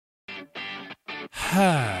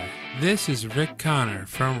Hi, this is Rick Connor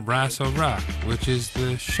from Wrestle Rock, which is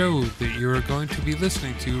the show that you are going to be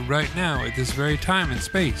listening to right now at this very time and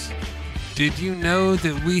space. Did you know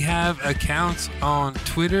that we have accounts on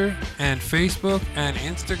Twitter and Facebook and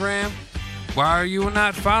Instagram? Why are you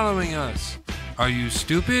not following us? Are you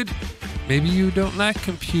stupid? Maybe you don't like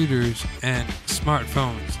computers and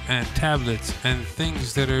smartphones and tablets and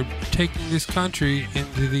things that are taking this country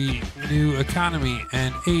into the new economy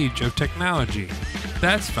and age of technology.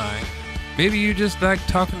 That's fine. Maybe you just like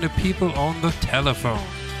talking to people on the telephone.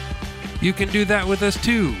 You can do that with us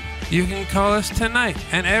too. You can call us tonight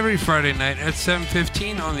and every Friday night at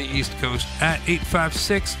 7:15 on the East Coast at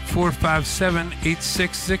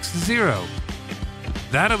 856-457-8660.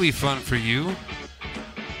 That'll be fun for you.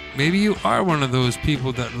 Maybe you are one of those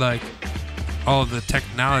people that like all the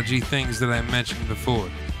technology things that I mentioned before.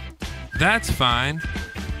 That's fine.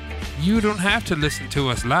 You don't have to listen to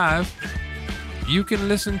us live. You can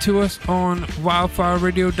listen to us on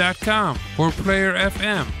wildfireradio.com or Player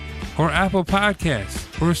FM or Apple Podcasts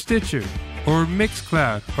or Stitcher or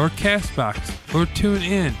Mixcloud or Castbox or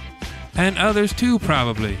TuneIn and others too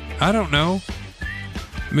probably. I don't know.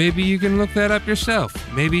 Maybe you can look that up yourself.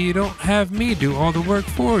 Maybe you don't have me do all the work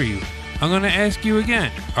for you. I'm going to ask you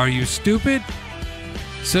again. Are you stupid?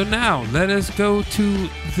 So now, let us go to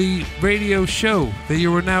the radio show that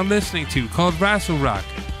you are now listening to called Wrestle Rock.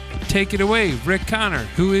 Take it away, Rick Connor,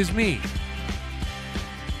 who is me.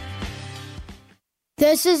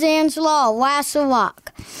 This is Angela Wrestle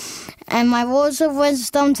Rock. And my words of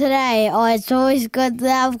wisdom today are it's always good to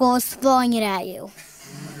have ghosts throwing it at you.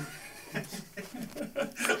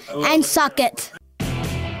 And suck it.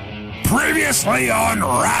 Previously on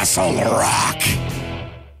Wrestle Rock.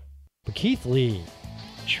 Keith Lee,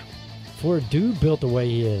 for a dude built the way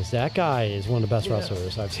he is, that guy is one of the best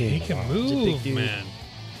wrestlers I've seen. He can move, man.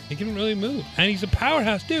 He can really move. And he's a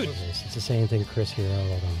powerhouse dude. It's the same thing Chris Hero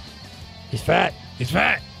wrote on. He's fat. He's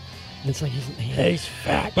fat. It's like he's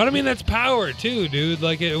fat. But I mean, that's power too, dude.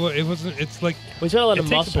 Like it wasn't. It's like well, he's got a lot of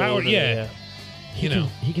muscle. Power, yeah. He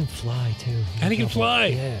can fly too. And he can fly.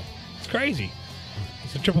 Yeah, it's crazy.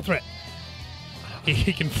 He's a triple threat.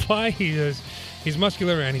 He can fly. He's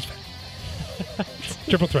muscular and he's fat.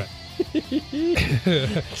 Triple threat.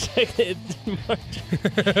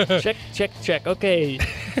 check. Okay,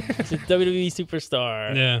 he's a WWE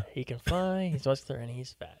superstar. Yeah, he can fly. He's muscular and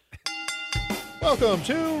he's fat. Welcome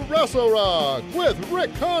to Wrestle Rock with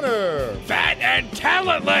Rick Connor, fat and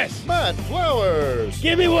talentless, Matt Flowers,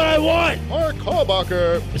 give me what I want, Mark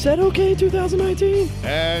Hallbacher, is that okay 2019,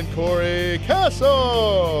 and Corey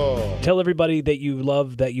Castle. Tell everybody that you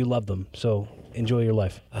love them, so enjoy your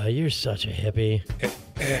life. You're such a hippie.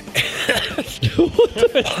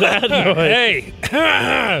 What is that noise?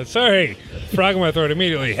 Hey, sorry, frog in my throat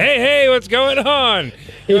immediately. Hey, what's going on?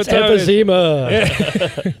 It's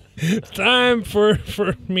emphysema. It's time for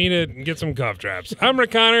me to get some cough drops. I'm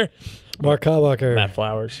Rick Connor. Mark Hallbacher. Matt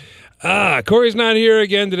Flowers. Corey's not here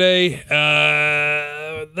again today.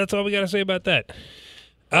 That's all we got to say about that.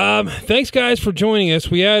 Thanks, guys, for joining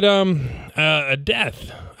us. We had a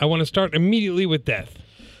death. I want to start immediately with death,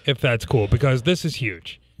 if that's cool, because this is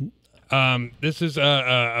huge. This is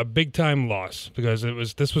a big-time loss, because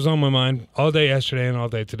this was on my mind all day yesterday and all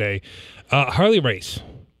day today. Harley Race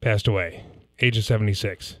passed away, age of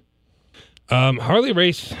 76. Harley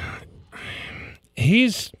Race,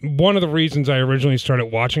 he's one of the reasons I originally started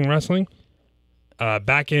watching wrestling.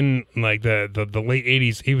 Back in like the late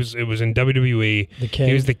 80s, it was in WWE. The King.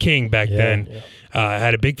 He was the King back then. Yeah.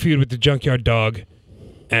 Had a big feud with the Junkyard Dog,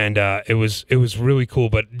 and it was really cool.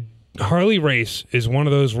 But Harley Race is one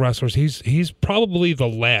of those wrestlers. He's probably the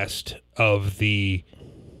last of the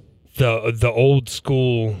old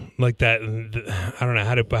school, like that. I don't know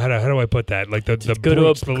how do I put that? Like the legit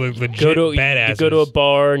badasses. You go to a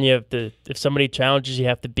bar and you have to, if somebody challenges, you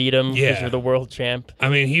have to beat them because you're the world champ. I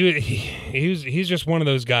mean, he's just one of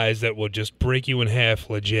those guys that will just break you in half,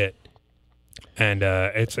 legit. And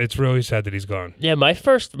it's really sad that he's gone. Yeah, my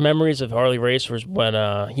first memories of Harley Race was when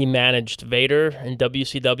he managed Vader in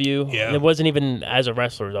WCW. Yeah, and it wasn't even as a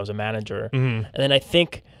wrestler; I was a manager. Mm-hmm. And then I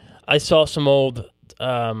think I saw some old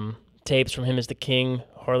tapes from him as the King,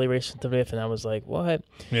 Harley Race and WWF, and I was like, what?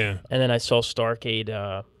 Yeah. And then I saw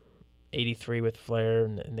Starrcade 83 with Flair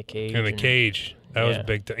in the cage. In the cage. That was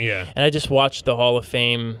big. Yeah. And I just watched the Hall of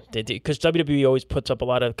Fame, because WWE always puts up a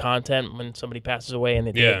lot of content when somebody passes away, and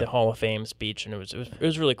they did the Hall of Fame speech, and it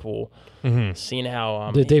was really cool seeing how.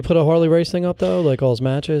 Did they put a Harley Race thing up though, like all his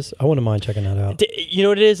matches? I wouldn't mind checking that out. You know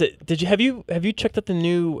what it is? Have you checked out the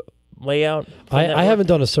new layout. I haven't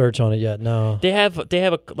done a search on it yet. No. They have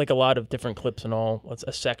a lot of different clips and all. It's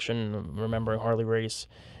a section remembering Harley Race,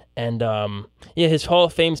 and his Hall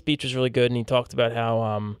of Fame speech was really good. And he talked about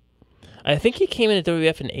how I think he came into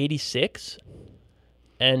WWF in '86,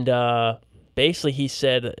 and basically he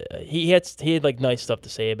said he had like nice stuff to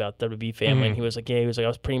say about WB family. And he was like, I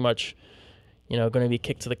was pretty much, going to be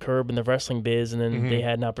kicked to the curb in the wrestling biz, and then they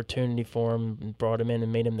had an opportunity for him and brought him in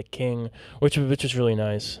and made him the king, which was really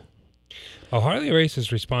nice. Harley Race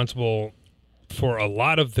is responsible for a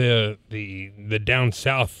lot of the down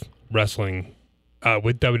south wrestling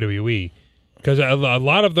with WWE, because a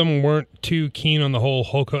lot of them weren't too keen on the whole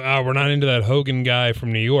Hulk. We're not into that Hogan guy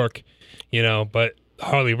from New York, but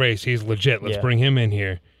Harley Race, he's legit. Let's bring him in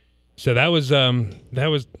here. So that was the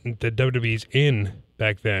WWE's in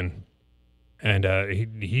back then, and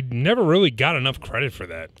he never really got enough credit for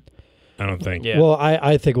that, I don't think. Yeah. Well,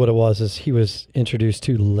 I think what it was is he was introduced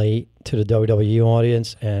too late to the WWE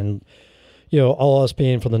audience, and all us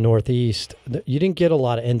being from the Northeast, you didn't get a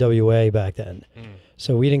lot of NWA back then,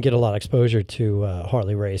 so we didn't get a lot of exposure to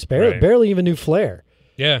Harley Race. Barely even knew Flair.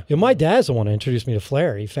 Yeah, my dad's the one who introduced me to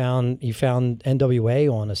Flair. He found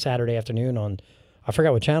NWA on a Saturday afternoon on, I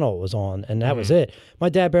forgot what channel it was on, and that was it. My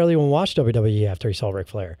dad barely even watched WWE after he saw Ric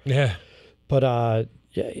Flair. Yeah, but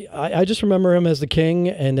I just remember him as the king,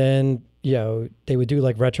 and then they would do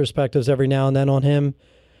like retrospectives every now and then on him,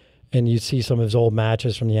 and you'd see some of his old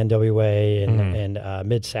matches from the NWA and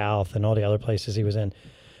Mid South and all the other places he was in,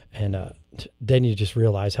 and then you just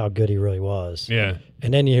realize how good he really was. Yeah.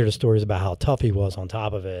 And then you hear the stories about how tough he was on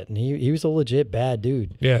top of it. And he was a legit bad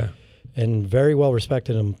dude. Yeah. And very well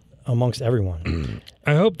respected amongst everyone.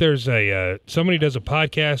 I hope there's somebody does a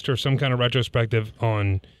podcast or some kind of retrospective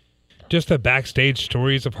on just the backstage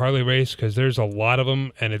stories of Harley Race, because there's a lot of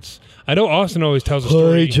them, and I know Austin always tells a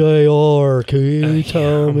story. Hey, JR, can you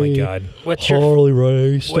tell me? Oh my God. What's Harley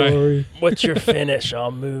Race story? What's your finish?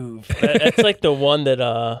 I'll move. That's like the one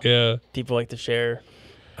that people like to share.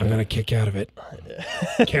 I'm going to kick out of it.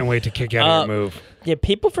 Can't wait to kick out of your move. Yeah,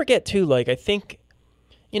 people forget too, like, I think,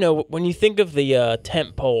 when you think of the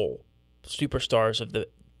tentpole superstars of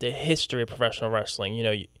the history of professional wrestling,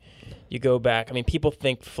 you go back. I mean, people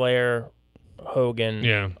think Flair,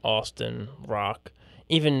 Hogan, Austin, Rock,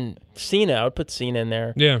 even Cena. I would put Cena in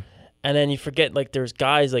there. Yeah. And then you forget, like, there's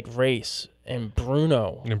guys like Race and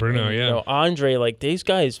Bruno. Andre, like, these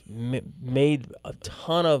guys made a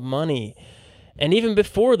ton of money. And even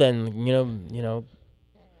before then, I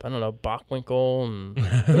don't know, Bockwinkel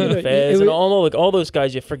and Fez and all those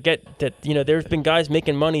guys, you forget that, there's been guys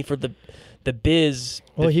making money for the biz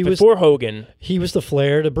before Hogan. He was the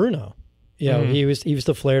Flair to Bruno. He was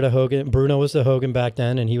the Flair to Hogan. Bruno was the Hogan back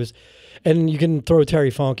then, and you can throw Terry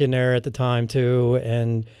Funk in there at the time too.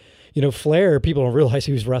 And Flair, people don't realize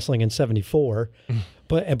he was wrestling in '74,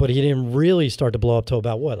 but he didn't really start to blow up till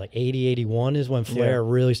about like 80, 81 is when Flair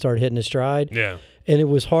really started hitting his stride. Yeah, and it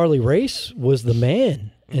was Harley Race was the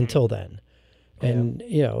man until then. And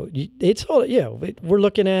it's all we're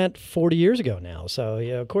looking at 40 years ago now, so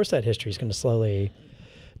of course that history is going to slowly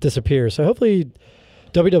disappear. So hopefully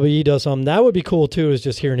WWE does something. That would be cool too, is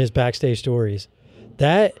just hearing his backstage stories.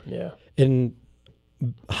 That and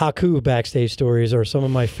Haku backstage stories are some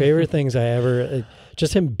of my favorite things I ever.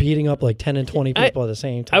 Just him beating up like 10 and 20 people at the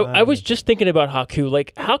same time. I was just thinking about Haku.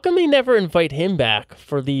 Like, how come they never invite him back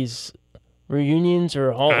for these reunions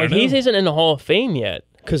or Hall? Like, he isn't in the Hall of Fame yet.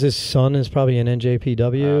 Because his son is probably in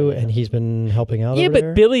NJPW, and he's been helping out. Yeah, over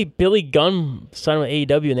but there. Billy Gunn signed with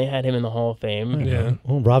AEW, and they had him in the Hall of Fame. Yeah.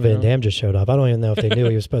 Well, Rob Van Dam just showed up. I don't even know if they knew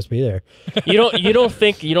he was supposed to be there. You don't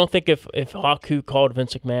think if Haku called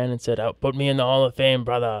Vince McMahon and said, "Put me in the Hall of Fame,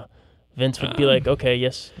 brother," Vince would be like, "Okay,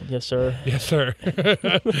 yes, sir." Yes, sir.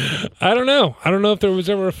 I don't know. I don't know if there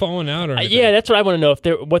was ever a falling out or anything. Yeah, that's what I want to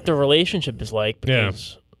know, what the relationship is like.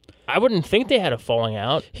 Because I wouldn't think they had a falling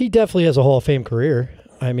out. He definitely has a Hall of Fame career.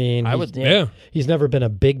 I mean, he's never been a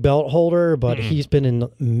big belt holder, but he's been in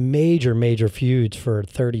major feuds for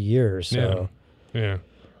 30 years. So. Yeah.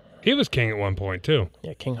 He was king at one point, too.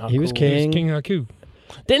 Yeah, King Haku. He was king. He was King Haku.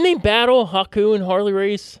 Didn't they battle Haku and Harley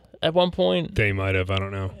Race at one point? They might have. I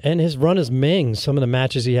don't know. And his run as Ming, some of the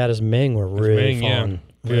matches he had as Ming were really fun.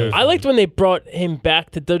 Yeah. I liked when they brought him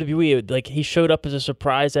back to WWE. Like, he showed up as a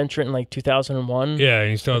surprise entrant in, like, 2001. Yeah,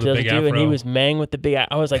 and he still had the big afro. And he was Meng with the big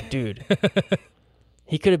I was like, dude...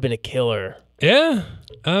 He could have been a killer. Yeah.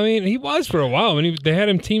 I mean, he was for a while. I mean, they had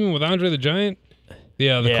him teaming with Andre the Giant. The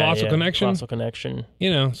Colossal Connection. Colossal Connection.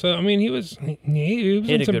 So, I mean, he was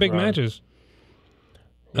in some big matches.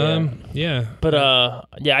 Yeah. But,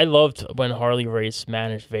 I loved when Harley Race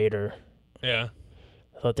managed Vader. Yeah.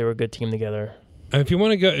 I thought they were a good team together. if you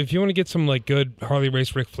want to get some like good Harley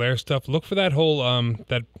Race Ric Flair stuff, look for that whole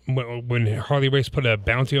that when Harley Race put a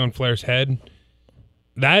bounty on Flair's head.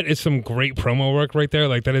 That is some great promo work right there.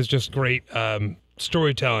 Like that is just great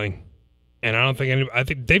storytelling. And I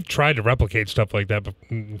think they've tried to replicate stuff like that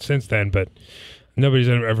since then, but nobody's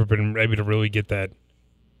ever been able to really get that,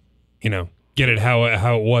 get it how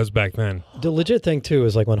it was back then. The legit thing too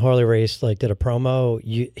is like when Harley Race like did a promo,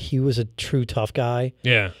 he was a true tough guy.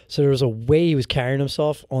 Yeah. So there was a way he was carrying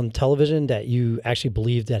himself on television that you actually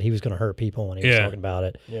believed that he was going to hurt people when he was talking about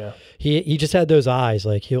it. Yeah. He just had those eyes.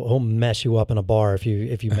 Like he'll mess you up in a bar if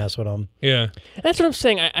you mess with him. Yeah. That's what I'm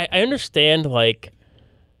saying. I understand like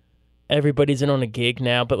everybody's in on a gig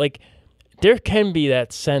now, but like there can be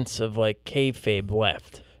that sense of like kayfabe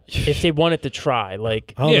left if they wanted to try.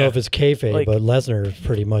 Like I don't know if it's kayfabe, like, but Lesnar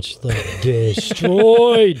pretty much like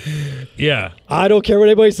destroyed. Yeah, I don't care what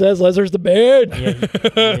anybody says. Lesnar's the man.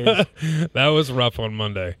 Yeah, that was rough on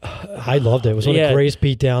Monday. I loved it. It was one of the greatest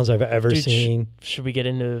beatdowns I've ever seen. Should we get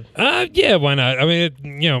into? Yeah, why not? I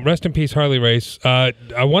mean, rest in peace, Harley Race. I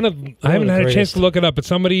haven't had a chance to look it up, but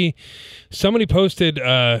somebody posted.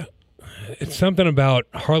 It's something about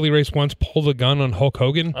Harley Race once pulled a gun on Hulk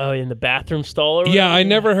Hogan. Oh, in the bathroom stall? Yeah, I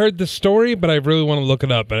never heard the story, but I really want to look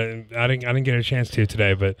it up. But I didn't get a chance to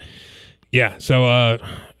today. But yeah, so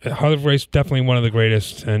Harley Race definitely one of the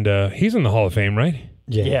greatest, and he's in the Hall of Fame, right?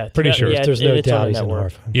 Yeah, pretty sure. There's no doubt he's in the Hall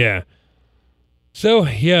of Fame. Yeah. So,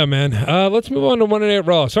 yeah, man. Let's move on to Monday Night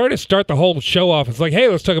Raw. Sorry to start the whole show off. It's like, hey,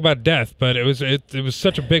 let's talk about death. But it was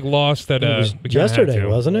such a big loss that it was yesterday,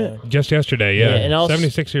 wasn't it? Just yesterday, yeah. And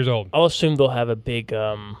 76 years old. I'll assume they'll have a big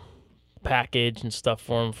package and stuff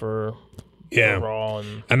for him for Raw.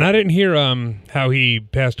 And I didn't hear how he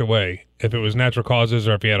passed away. If it was natural causes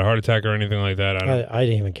or if he had a heart attack or anything like that. I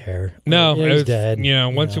didn't even care. No, he's dead.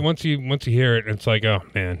 Once you hear it, it's like, oh,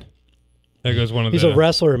 man. There goes one of He's a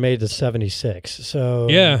wrestler made to 76. So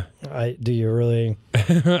yeah, do you really?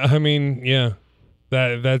 I mean, yeah,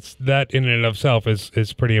 that in and of itself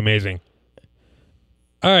is pretty amazing.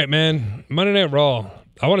 All right, man, Monday Night Raw.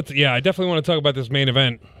 I definitely want to talk about this main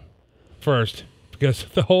event first because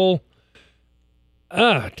the whole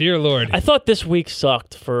dear Lord. I thought this week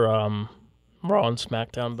sucked for Raw and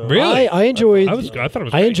SmackDown. But really, I enjoyed. I thought it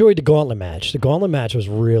was. I enjoyed the Gauntlet match. The Gauntlet match was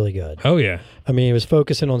really good. Oh yeah. I mean, it was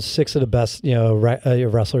focusing on 6 of the best,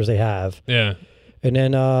 wrestlers they have. Yeah. And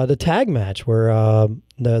then the tag match where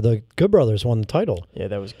the Good Brothers won the title. Yeah,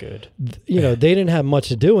 that was good. They didn't have much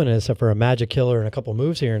to do in it except for a magic killer and a couple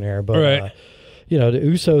moves here and there. But right. The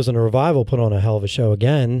Usos and the Revival put on a hell of a show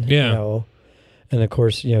again. Yeah. And of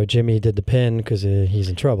course, Jimmy did the pin because he's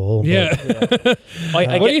in trouble. Yeah.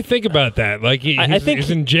 What do you think about that? Like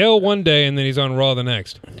he's in jail one day and then he's on Raw the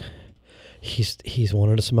next. He's one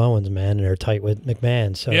of the Samoans, man, and they're tight with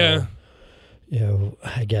McMahon. So yeah.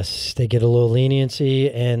 I guess they get a little leniency.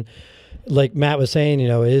 And like Matt was saying, it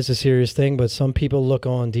is a serious thing, but some people look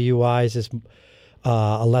on DUIs as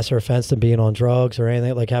a lesser offense than being on drugs or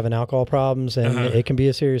anything, like having alcohol problems, and it can be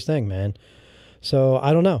a serious thing, man. So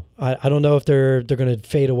I don't know. I don't know if they're going to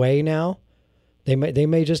fade away now. They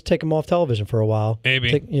may just take them off television for a while.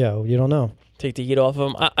 Maybe. You don't know. Take the heat off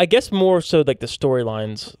of them. I guess more so like the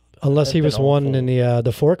storylines. Unless he was one in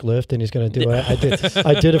the forklift and he's going to do it.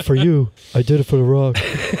 I did it for you. I did it for The Rock.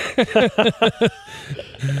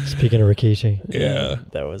 Speaking of Rikishi. Yeah.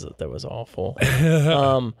 That was awful.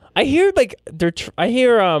 I hear like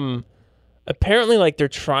apparently like they're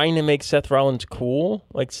trying to make Seth Rollins cool,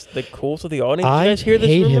 like cool to the audience. I you guys hear this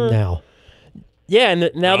hate rumor? him now. Yeah,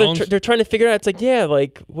 and now they're trying to figure out. It's like, yeah,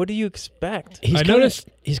 like what do you expect? He's kind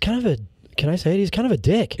of a. Can I say it? He's kind of a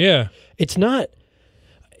dick. Yeah. It's not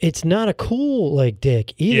a cool like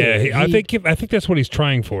dick either. Yeah, I think that's what he's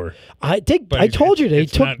trying for. I told you they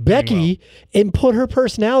took Becky and put her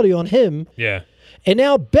personality on him. Yeah. And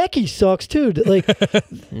now Becky sucks too. Like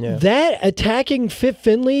that attacking Fit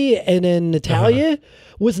Finlay and then Natalya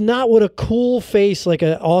was not what a cool face like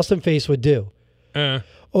an awesome face would do.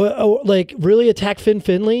 Or like really attack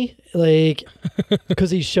Finlay, like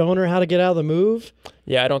because he's showing her how to get out of the move.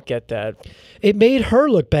 Yeah, I don't get that. It made her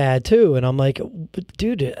look bad too, and I'm like,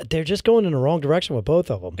 dude, they're just going in the wrong direction with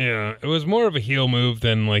both of them. Yeah, it was more of a heel move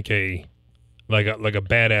than like a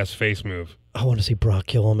badass face move. I want to see Brock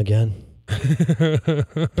kill him again.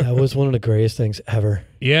 That was one of the greatest things ever.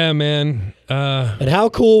 Yeah, man. And how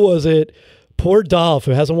cool was it? Poor Dolph,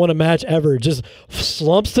 who hasn't won a match ever, just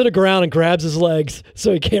slumps to the ground and grabs his legs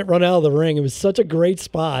so he can't run out of the ring. It was such a great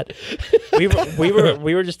spot. we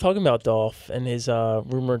were just talking about Dolph and his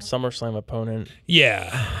rumored SummerSlam opponent.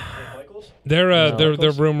 Yeah, they're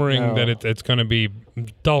rumoring that it's going to be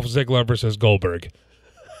Dolph Ziggler versus Goldberg.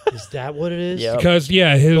 Is that what it is? Yep. Because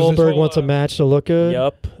his Goldberg whole, wants a match to look good.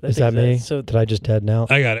 Yep. Is that me? So Did I just deaden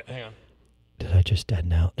out? I got it. Hang on. Did I just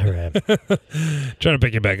deaden out? There I am. Trying to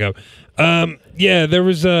pick you back up. There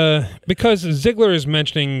was because Ziggler is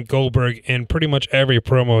mentioning Goldberg in pretty much every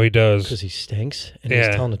promo he does. Because he stinks and Yeah.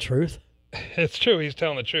 he's telling the truth. It's true, he's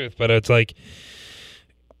telling the truth, but it's like,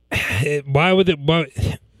 why would it?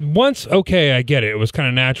 Once, okay, I get it. It was kind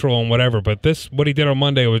of natural and whatever, but what he did on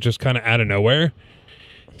Monday was just kind of out of nowhere.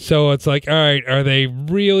 So it's like, all right, are they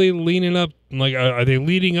really leaning up? Like, are they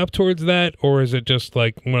leading up towards that, or is it just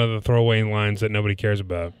like one of the throwaway lines that nobody cares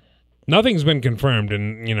about? Nothing's been confirmed,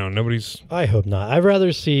 and nobody's. I hope not. I'd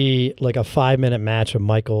rather see like a 5-minute match of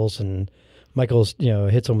Michaels, and Michaels,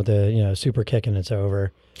 hits him with the super kick and it's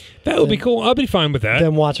over. That would be cool. I'll be fine with that.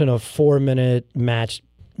 Then watching a 4-minute match,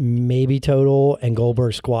 maybe total, and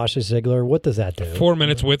Goldberg squashes Ziggler. What does that do? 4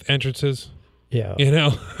 minutes with entrances. Yeah.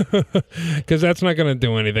 Because that's not going to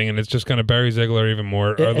do anything, and it's just going to bury Ziggler even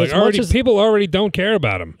more. People already don't care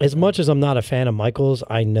about him. As much as I'm not a fan of Michaels,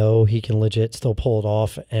 I know he can legit still pull it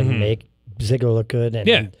off and make Ziggler look good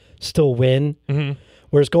and still win. Mm-hmm.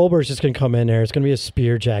 Whereas Goldberg's just going to come in there. It's going to be a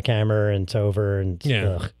spear jackhammer, and it's over. And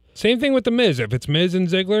ugh. Same thing with the Miz. If it's Miz and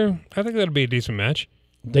Ziggler, I think that'll be a decent match.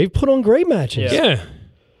 They've put on great matches.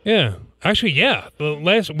 Yeah. Actually, yeah.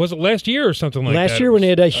 Was it last year or something like that? Last year when they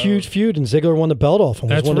had a huge feud and Ziggler won the belt off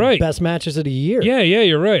him. It was one of the best matches of the year. Yeah,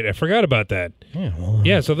 you're right. I forgot about that.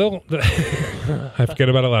 So they'll... I forget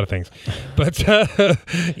about a lot of things. But,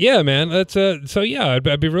 yeah, man. That's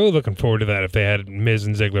I'd be really looking forward to that if they had Miz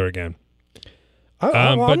and Ziggler again.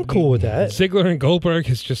 I'm cool with that. Ziggler and Goldberg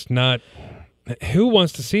is just not... Who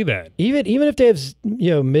wants to see that? Even if they have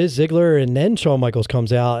Miz, Ziggler, and then Shawn Michaels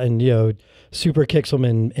comes out and super kicks him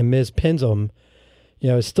and Miz pins him,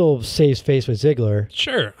 it still saves face with Ziggler.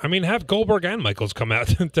 Sure. I mean, have Goldberg and Michaels come out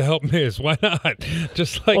to help Miz. Why not?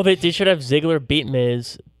 Just like... Well, they should have Ziggler beat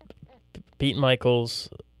Miz, beat Michaels,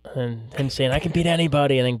 and him saying, I can beat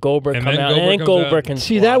anybody, and then Goldberg come out, and then Goldberg can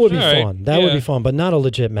see, squash. that would be All right. fun. That would be fun, but not a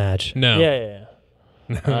legit match. No.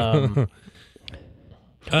 Yeah.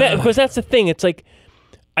 Because that's the thing. It's like,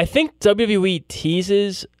 I think WWE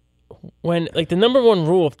teases when, like, the number one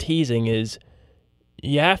rule of teasing is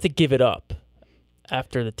you have to give it up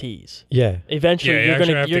after the tease. Yeah. Eventually, you're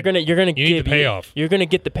gonna give the payoff. You're gonna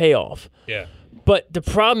get the payoff. Yeah. But the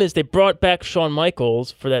problem is they brought back Shawn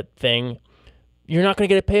Michaels for that thing. You're not gonna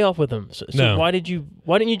get a payoff with him. So No. why didn't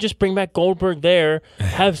you just bring back Goldberg there?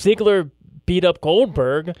 Have Ziggler beat up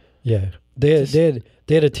Goldberg? Yeah.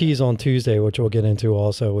 They had a tease on Tuesday, which we'll get into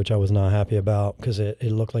also, which I was not happy about because it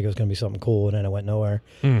looked like it was going to be something cool, and then it went nowhere.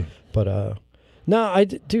 But, no, I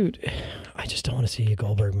just don't want to see a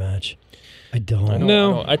Goldberg match. I don't.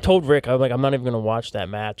 No. I told Rick, I'm not even going to watch that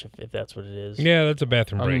match if that's what it is. Yeah, that's a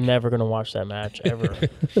bathroom break. I'm never going to watch that match, ever.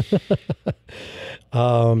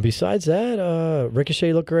 Besides that,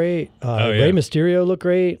 Ricochet looked great. yeah. Rey Mysterio looked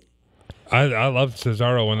great. I loved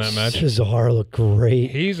Cesaro in that match. Cesaro looked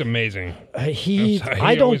great. He's amazing.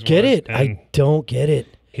 I don't get it. I don't get it.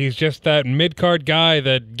 He's just that mid-card guy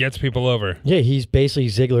that gets people over. Yeah, he's basically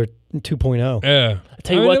Ziggler 2.0. Yeah. I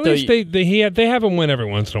tell you what, at least they have him win every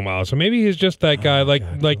once in a while. So maybe he's just that guy, like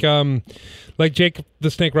Jake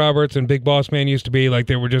the Snake Roberts and Big Boss Man used to be. Like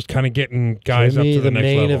they were just kind of getting guys up to the next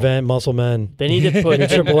main level. event muscle men. They need to put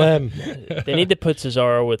Triple M. They need to put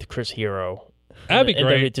Cesaro with Chris Hero. That'd be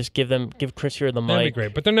great. And just give Chris Hero the mic. That'd be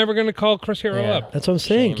great. But they're never going to call Chris Hero Yeah. up. That's what I'm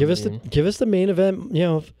saying. Shame, Give us the main event,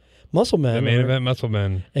 muscle men. The main event muscle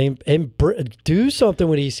men. And do something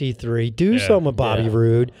with EC3. Do Yeah. something with Bobby Yeah.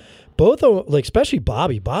 Roode. Both of them, especially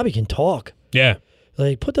Bobby. Bobby can talk. Yeah.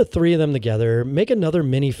 Put the three of them together. Make another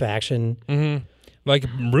mini faction. Mm-hmm. Like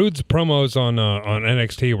Rude's promos on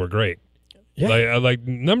NXT were great. Yeah. Like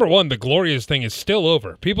number one, the Glorious thing is still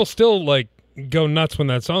over. People still go nuts when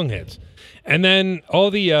that song hits. And then all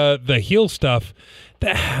the heel stuff,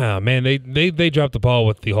 they dropped the ball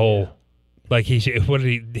with the whole, like he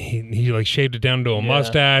shaved it down to a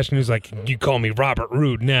mustache and he's like, you call me Robert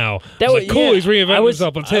Roode now. That was like, cool. He's reinventing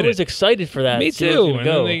himself. Let's hit it. I was excited for that. Me See where it too. was And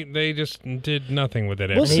gonna then go. they just did nothing with it.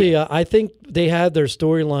 We'll see. I think they had their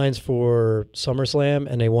storylines for SummerSlam,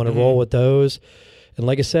 and they want to roll with those. And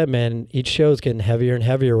like I said, man, each show is getting heavier and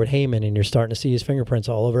heavier with Heyman, and you're starting to see his fingerprints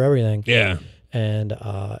all over everything. Yeah. And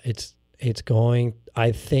it's going.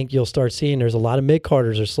 I think you'll start seeing there's a lot of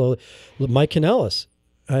mid-carders are slowly. Mike Kanellis.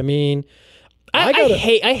 I mean, I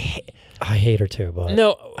hate her too, but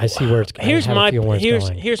No, I see where it's. Here's I have a feeling where it's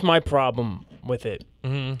going. here's my problem with it.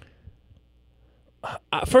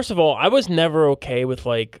 First of all, I was never okay with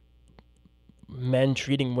men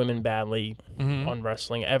treating women badly on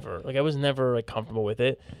wrestling ever. I was never comfortable with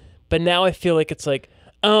it. But now I feel like it's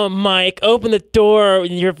Mike, open the door.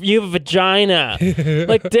 You have a vagina.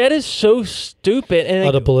 Like that is so stupid. And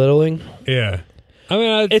Out of belittling. Yeah. I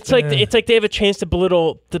mean, it's like they have a chance to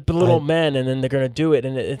belittle men, and then they're gonna do it,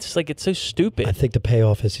 and it's like it's so stupid. I think the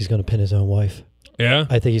payoff is he's going to pin his own wife. Yeah.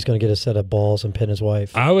 I think he's going to get a set of balls and pin his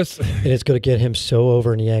wife. And it's going to get him so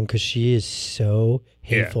over in the end because she is so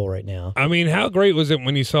hateful right now. I mean, how great was it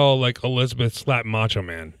when you saw like Elizabeth slap Macho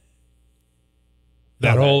Man?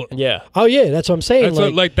 That whole Oh yeah, that's what I'm saying.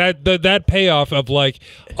 That's like that payoff of like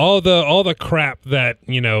all the crap that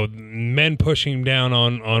men pushing down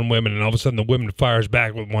on women, and all of a sudden the women fires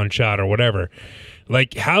back with one shot or whatever.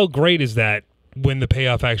 Like how great is that when the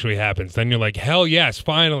payoff actually happens? Then you're like, hell yes,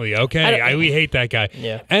 finally. Okay, we hate that guy.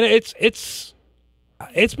 Yeah, and it's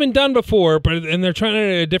been done before, and they're trying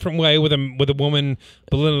it a different way with a woman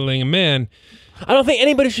belittling a man. I don't think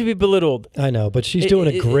anybody should be belittled. I know, but she's doing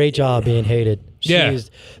a great job being hated. Yeah.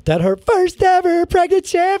 That her first ever pregnant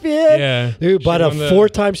champion. Yeah. Dude, by the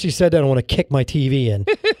fourth time she said that, I want to kick my TV in.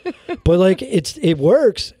 But like, it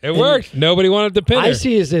works. It works. Nobody wanted to pin her. I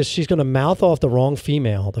see is this, she's going to mouth off the wrong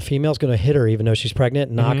female. The female's going to hit her even though she's pregnant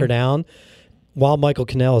and knock her down. While Michael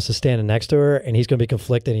Kanellis is standing next to her, and he's going to be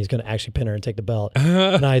conflicted, and he's going to actually pin her and take the belt.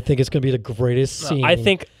 And I think it's going to be the greatest scene. I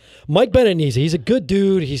think Mike Bennett needs it. He's a good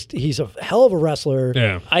dude. He's a hell of a wrestler.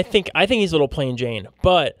 Yeah. I think he's a little plain Jane,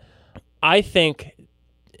 but I think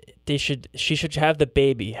she should have the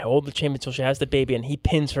baby, hold the champion until she has the baby, and he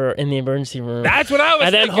pins her in the emergency room. That's what I was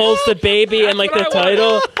and thinking. then holds the baby and like the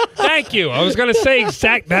title. Thank you. I was going to say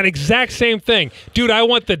that exact same thing. Dude, I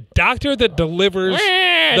want the doctor that delivers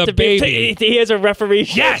the baby. He has a referee.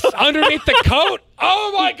 Yes, underneath the coat.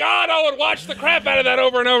 Oh my God, I would watch the crap out of that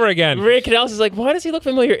over and over again. Rick Canales is like, why does he look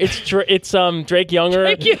familiar? It's Drake Younger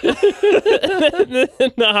in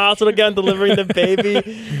the hospital again delivering the baby.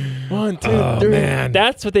 1, 2, 3. Man.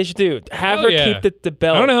 That's what they should do. Have her keep the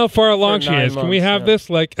belt. I don't know how far along she 9 is. Can we months, have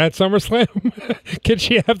this like at SummerSlam? Can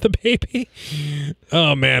she have the baby?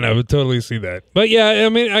 Oh man, I would totally see that. But yeah, I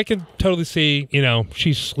mean, I can totally see,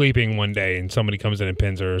 she's sleeping one day and somebody comes in and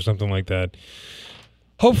pins her or something like that.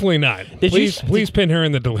 Hopefully not. Please pin her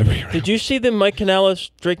in the delivery room. Did you see the Mike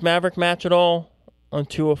Kanellis Drake Maverick match at all on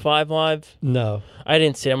 205 Live? No. I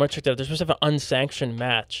didn't see it. I'm going to check that out. They're supposed to have an unsanctioned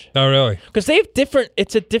match. Oh, really? Because they have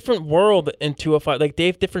it's a different world in 205. Like, they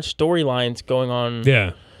have different storylines going on.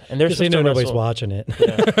 Yeah. And they're supposed to nobody's watching it.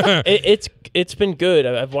 Yeah. It's been good.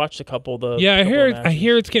 I've watched a couple of the. Yeah, I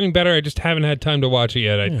hear it's getting better. I just haven't had time to watch it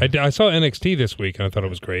yet. I saw NXT this week and I thought it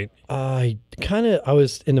was great. I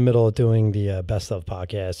was in the middle of doing the Best of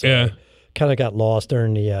podcast. So yeah. Kind of got lost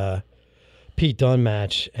during the Pete Dunne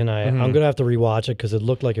match, and I'm gonna have to rewatch it because it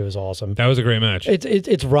looked like it was awesome. That was a great match.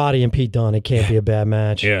 It's Roddy and Pete Dunne. It can't be a bad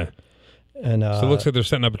match. Yeah. And so it looks like they're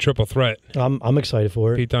setting up a triple threat. I'm excited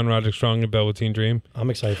for it. Pete Dunne, Roderick Strong, and Velveteen Dream. I'm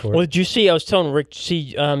excited for it. Well, did you see? I was telling Rick.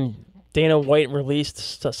 Dana White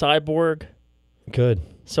released Cyborg. Good.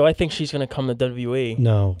 So I think she's going to come to WWE.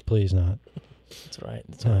 No, please not. That's right.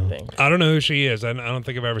 That's what I think. I don't know who she is. I don't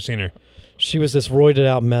think I've ever seen her. She was this roided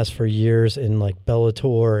out mess for years in like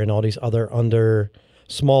Bellator and all these other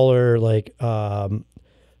smaller like MMA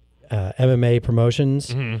promotions.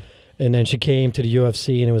 Mm-hmm. And then she came to the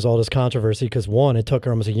UFC, and it was all this controversy because, one, it took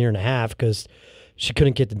her almost a year and a half because she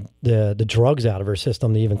couldn't get the drugs out of her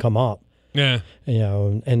system to even come up. Yeah.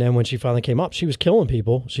 And then when she finally came up, she was killing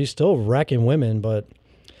people. She's still wrecking women, but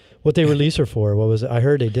what they released her for, what was it? I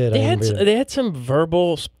heard they did. They had some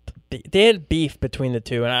verbal. They had beef between the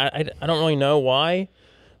two, and I don't really know why.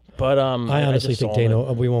 But I honestly think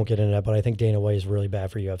Dana. We won't get into that, but I think Dana White is really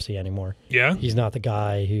bad for UFC anymore. Yeah, he's not the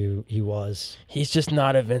guy who he was. He's just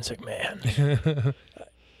not a Vince McMahon.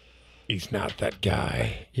 He's not that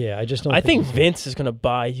guy. Yeah, I just don't. I think Vince is gonna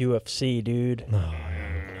buy UFC, dude. No,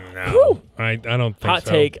 I don't think Hot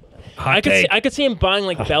so. take. Hot take. I could see him buying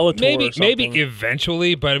like Bellator. Maybe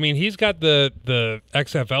eventually, but I mean, he's got the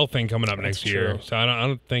XFL thing coming up next year, so I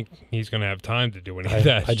don't think he's going to have time to do any of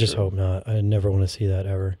that. I just hope not. I never want to see that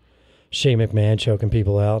ever. Shane McMahon choking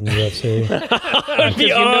people out in the UFC. That'd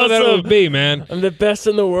be awesome. You know that would be, man. I'm the best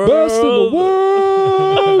in the world. Best in the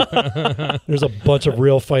world. There's a bunch of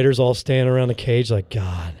real fighters all standing around the cage, like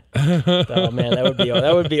God. Oh man,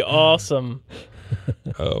 that would be awesome.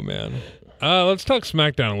 Oh man. Let's talk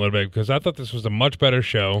SmackDown a little bit because I thought this was a much better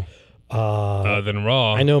show than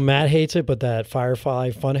Raw. I know Matt hates it, but that Firefly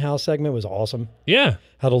Funhouse segment was awesome. Yeah.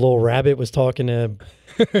 How the little rabbit was talking to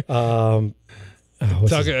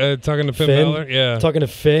talking to Finn Balor, yeah. Talking to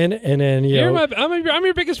Finn, and then I'm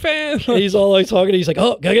your biggest fan. He's all like talking. He's like,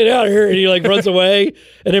 "Oh, gotta get out of here!" And he like runs away,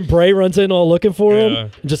 and then Bray runs in, all looking for him,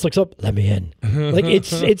 and just looks up. Let me in. Like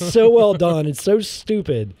it's so well done. It's so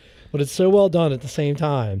stupid, but it's so well done at the same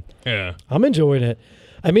time. Yeah. I'm enjoying it.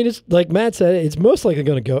 I mean, it's like Matt said, it's most likely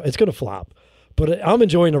going to go. It's going to flop, but I'm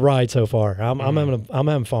enjoying the ride so far. I'm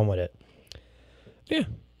having fun with it. Yeah.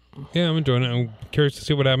 Yeah, I'm enjoying it. I'm curious to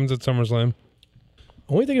see what happens at SummerSlam.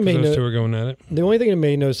 Only thing it made Those two are going at it. The only thing that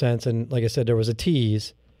made no sense, and like I said, there was a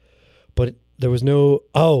tease, but there was no.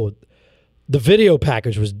 Oh, the video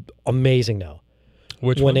package was amazing though.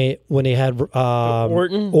 Which when one? they had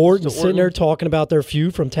Orton sitting there talking about their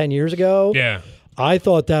feud from 10 years ago. Yeah. I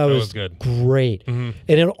thought that was good. Great. Mm-hmm.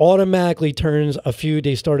 And it automatically turns a feud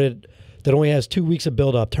they started that only has 2 weeks of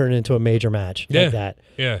build up turn into a major match like that.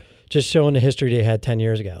 Yeah. Just showing the history they had 10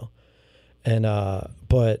 years ago. And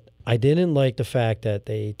but I didn't like the fact that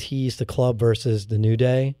they teased the Club versus the New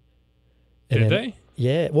Day. Did they?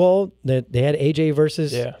 Yeah. Well, they had AJ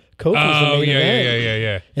versus Kofi. Oh,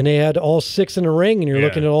 yeah. And they had all 6 in the ring, and you're Yeah.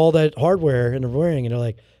 looking at all that hardware in the ring, and they're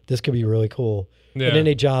like, this could be really cool. Yeah. And then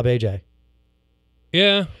they job AJ.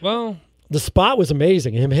 Yeah, well, The spot was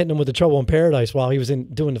amazing, him hitting him with the Trouble in Paradise while he was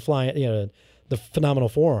doing the flying, the phenomenal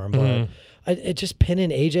forearm. But it just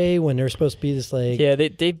pinning AJ when they're supposed to be this like. Yeah,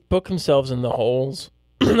 they book themselves in the holes.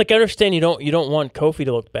 Like I understand you don't want Kofi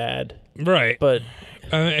to look bad, right. but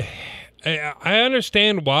I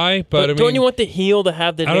understand why, but I mean, don't you want the heel to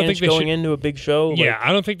have the I don't advantage think they going should- into a big show? yeah,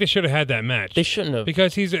 I don't think they should have had that match. They shouldn't have.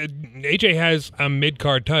 Because AJ has a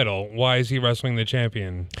mid-card title. Why is he wrestling the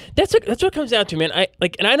champion? That's what it comes down to, man. I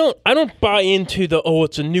don't buy into the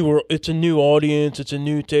it's a new audience, it's a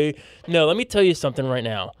new day. No, let me tell you something right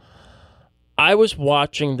now. I was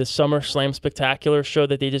watching the SummerSlam Spectacular show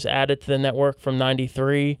that they just added to the network from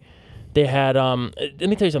 '93. They had let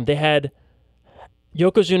me tell you something. They had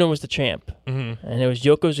Yokozuna was the champ, and it was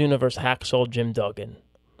Yokozuna versus Hacksaw Jim Duggan.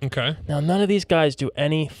 Okay. Now, none of these guys do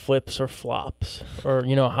any flips or flops or,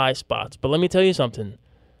 high spots. But let me tell you something.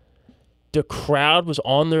 The crowd was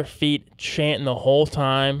on their feet chanting the whole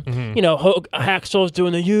time. Hacksaw's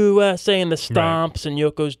doing the USA and the stomps, and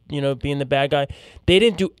Yoko's, being the bad guy. They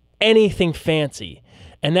didn't do anything fancy.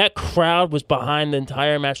 And that crowd was behind the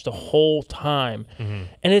entire match the whole time.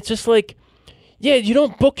 And it's just like, yeah, you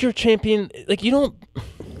don't book your champion. Like, you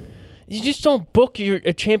just don't book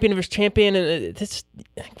a champion versus champion, and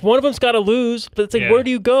one of them's got to lose. But it's like, where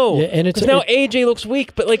do you go? Yeah, and because now AJ looks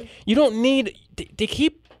weak, but like you don't need. They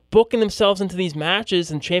keep booking themselves into these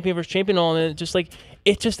matches and champion versus champion, and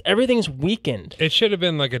everything's weakened. It should have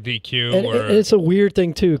been like a DQ. And it's a weird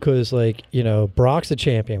thing too, because Brock's the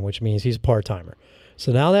champion, which means he's a part timer.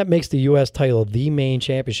 So now that makes the U.S. title the main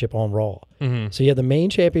championship on Raw. So you have the main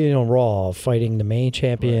champion on Raw fighting the main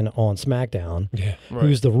champion on SmackDown,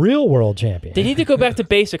 who's the real world champion. They need to go back to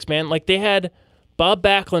basics, man. Like they had Bob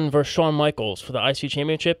Backlund versus Shawn Michaels for the IC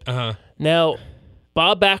Championship. Now,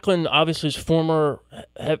 Bob Backlund obviously is former,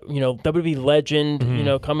 WWE legend,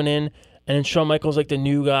 coming in, and then Shawn Michaels like the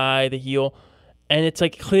new guy, the heel, and it's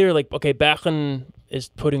like clear, like okay, Backlund is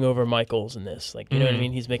putting over Michaels in this, like you know what I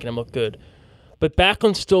mean? He's making him look good. But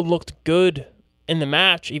Backlund still looked good in the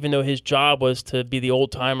match, even though his job was to be the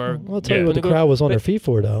old timer. Well, I'll tell you what the crowd was on their feet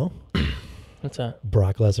for, though. What's that?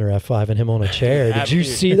 Brock Lesnar F5 and him on a chair. Did you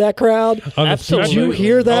see that crowd? Absolutely. Did you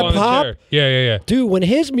hear that on the pop? chair. Yeah. Dude, when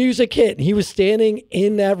his music hit and he was standing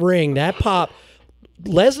in that ring, that pop,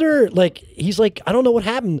 Lesnar, he's like, I don't know what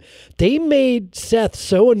happened. They made Seth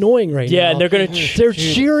so annoying right now. Yeah, and they're going They're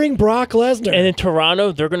cheering Brock Lesnar. And in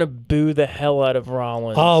Toronto, they're going to boo the hell out of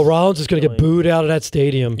Rollins. Oh, Rollins is going to get booed out of that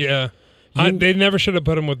stadium. Yeah. They never should have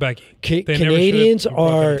put him with Becky. Canadians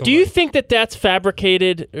are... Do you think that that's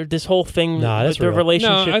fabricated, or this whole thing Nah, with that's their real.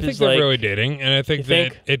 relationship? No, I think is they're like, really dating, and I think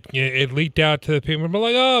that think? it leaked out to the people. But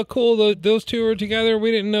like, oh, cool, those two are together. We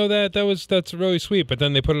didn't know that. That's really sweet. But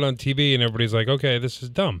then they put it on TV, and everybody's like, okay, this is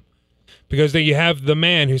dumb. Because then you have the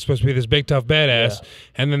man who's supposed to be this big tough badass,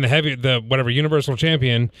 and then the Universal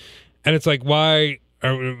Champion, and it's like, why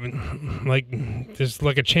are there's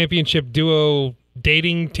like a championship duo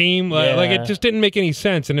dating team? Like it just didn't make any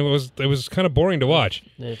sense, and it was kind of boring to watch.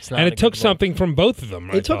 It's not, and it took something from both of them.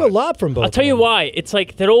 It took a lot from both. I'll tell you why. It's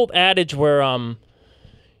like that old adage where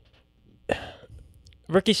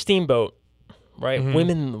Ricky Steamboat,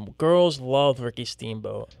 right? Girls love Ricky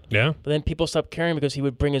Steamboat. Yeah. But then people stopped caring because he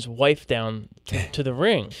would bring his wife down to the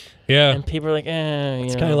ring. Yeah. And people are like,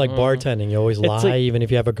 It's kind of like bartending. You always lie even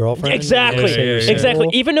if you have a girlfriend. Exactly. Exactly.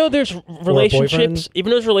 Even though there's relationships,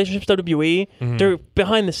 WWE, they're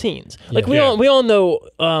behind the scenes. Like we all know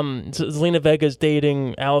Zelina Vega's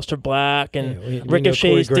dating Aleister Black and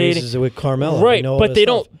Ricochet's dating with Carmella. Right, but they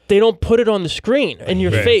don't put it on the screen in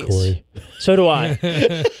your face. Corey. So do I.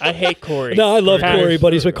 I hate Corey. No, I love Corey,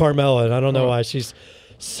 but he's with Carmella, and I don't know why she's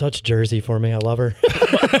Such Jersey for me. I love her.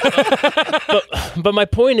 But my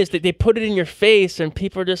point is that they put it in your face, and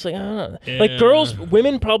people are just like, oh. Like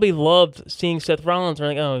women probably loved seeing Seth Rollins. They're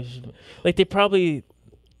like, oh, like they probably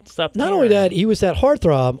stopped. Not only that, he was that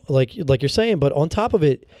heartthrob, like you're saying, but on top of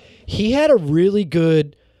it, he had a really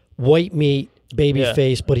good white meat baby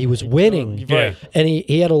face, but he was winning. Right. And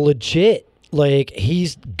he had a legit, like,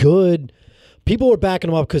 he's good. People were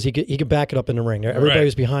backing him up because he could back it up in the ring. Everybody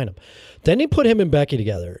was behind him. Then they put him and Becky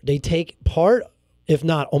together. They take part, if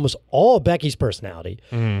not almost all of Becky's personality,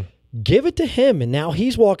 give it to him, and now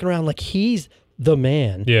he's walking around like he's the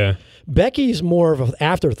man. Yeah. Becky's more of an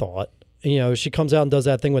afterthought. You know, she comes out and does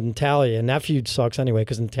that thing with Natalia, and that feud sucks anyway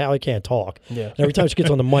because Natalia can't talk. Yeah. And every time she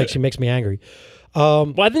gets on the mic, she makes me angry.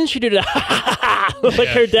 Why didn't she do that? Like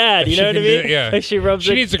her dad, you know what I mean? Like she rubs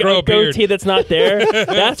She needs to grow a beard. goatee that's not there.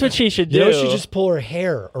 That's what she should do. You know, she just pull her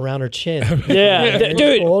hair around her chin. Yeah.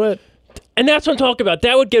 Dude. And that's what I'm talking about.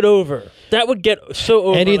 That would get over. That would get so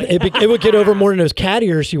over. And it would get over more than those cat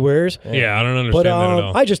ears she wears. Yeah, I don't understand But that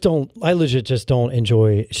at all. I legit just don't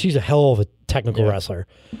enjoy. She's a hell of a technical wrestler,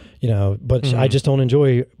 you know. But I just don't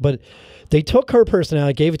enjoy. But they took her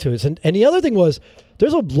personality, gave it to us, and the other thing was,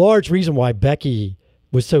 there's a large reason why Becky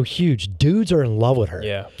was so huge. Dudes are in love with her.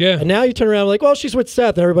 Yeah. And now you turn around like, well, she's with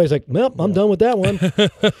Seth, and everybody's like, well, I'm done with that one.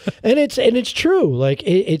 and it's true. Like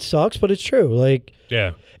it sucks, but it's true. Like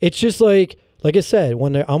it's just like I said,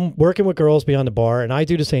 when I'm working with girls behind the bar, and I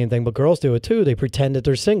do the same thing, but girls do it too. They pretend that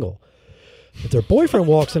they're single. If their boyfriend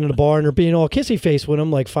walks into the bar and they're being all kissy face with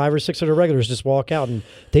them, like 5 or 6 of the regulars just walk out, and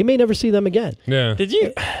they may never see them again. Yeah. Did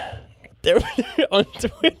you? There on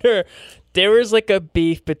Twitter, there was like a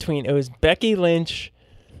beef between it was Becky Lynch,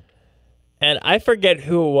 and I forget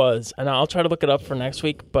who it was, and I'll try to look it up for next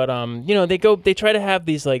week. But you know, they try to have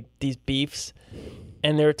these beefs,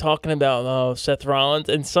 and they were talking about Seth Rollins,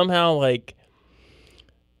 and somehow like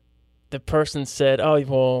the person said, "Oh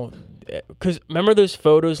well." Because remember those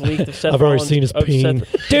photos leaked of Seth I've already Rollins? seen his peen.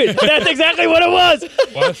 Dude, that's exactly what it was.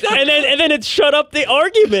 What? And then it shut up the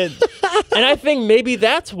argument. And I think maybe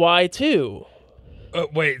that's why too.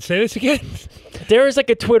 Wait, say this again. There was like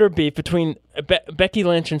a Twitter beef between Becky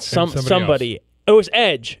Lynch and somebody. It was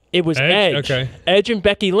Edge. It was Edge. Okay. Edge and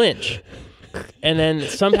Becky Lynch. And then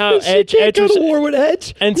somehow Edge can't go was, to war with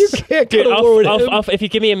Edge. And You can't go dude, to war with him. if you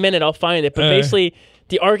give me a minute, I'll find it. But basically,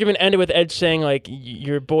 the argument ended with Edge saying like,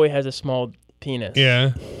 "Your boy has a small penis."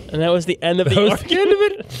 Yeah. And that was the end of the argument. The end of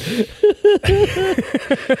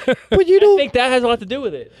it? But you don't I think that has a lot to do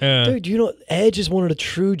with it. Yeah. Dude, you know, Edge is one of the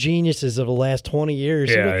true geniuses of the last 20 years.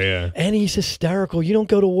 Yeah. And he's hysterical. You don't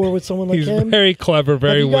go to war with someone like He's him. very clever,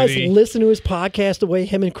 very Have you guys witty. listen to his podcast, the way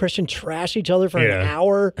him and Christian trash each other for an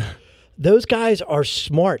hour? Those guys are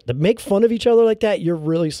smart. To make fun of each other like that, you're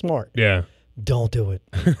really smart. Yeah. Don't do it.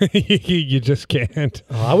 You just can't.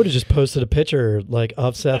 Oh, I would have just posted a picture like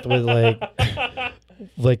of Seth with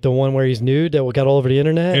like the one where he's nude that got all over the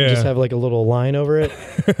internet and just have like a little line over it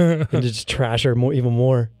and just trash her even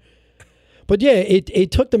more. But yeah,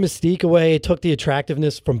 it took the mystique away. It took the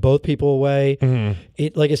attractiveness from both people away.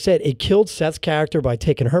 It, like I said, it killed Seth's character by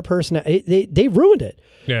taking her personality. They ruined it.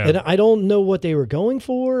 Yeah. And I don't know what they were going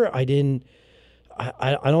for. I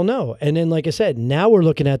don't know. And then, like I said, now we're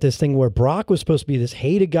looking at this thing where Brock was supposed to be this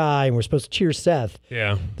hated guy and we're supposed to cheer Seth.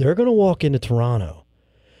 Yeah. They're going to walk into Toronto.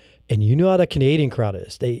 And you know how the Canadian crowd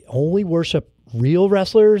is. They only worship real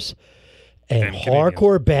wrestlers and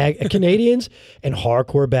hardcore Canadians and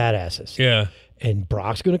hardcore badasses. Yeah. And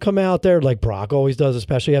Brock's going to come out there like Brock always does,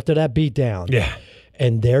 especially after that beatdown. Yeah.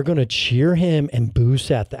 And they're going to cheer him and boo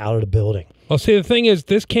Seth out of the building. Well, see, the thing is,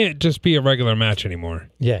 this can't just be a regular match anymore.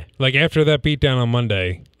 Yeah. Like, after that beatdown on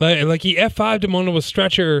Monday, like he F5'd him onto a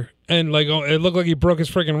stretcher, and, like, it looked like he broke his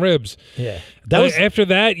freaking ribs. Yeah. After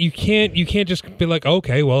that, you can't just be like,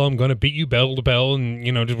 okay, well, I'm going to beat you bell to bell, and,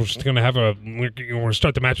 you know, we're just going to we're going to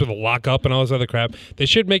start the match with a lockup and all this other crap. They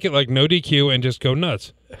should make it, like, no DQ and just go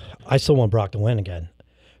nuts. I still want Brock to win again.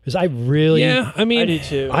 Because I really... Yeah, I mean... I do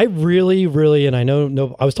too. I really, and I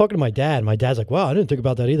know, I was talking to my dad. My dad's like, wow, I didn't think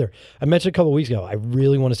about that either. I mentioned a couple of weeks ago, I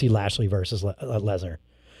really want to see Lashley versus Lesnar.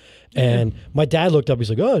 And my dad looked up, he's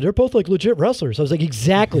like, oh, they're both like legit wrestlers. I was like,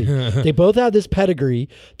 exactly. They both have this pedigree.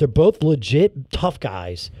 They're both legit tough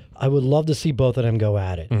guys. I would love to see both of them go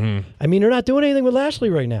at it. I mean, they're not doing anything with Lashley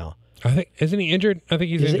right now. I think, isn't he injured? I think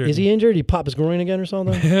he's injured. Is he injured? He popped his groin again or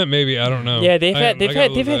something? Maybe, I don't know. Yeah, they've had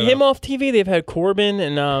him off TV. They've had Corbin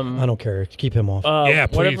and I don't care. Keep him off. Yeah,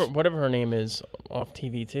 please. Whatever her name is off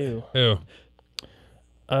TV too. Who?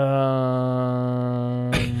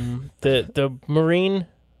 The Marine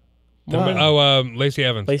woman. Lacey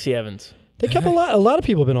Evans. Lacey Evans. They kept a lot of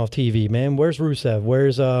people have been off TV, man. Where's Rusev?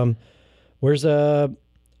 Where's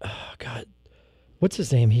God, what's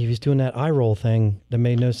his name? He was doing that eye roll thing that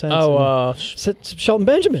made no sense. Oh, Shelton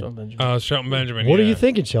Benjamin. Shelton Benjamin. What yeah. are you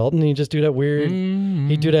thinking, Shelton? He just do that weird.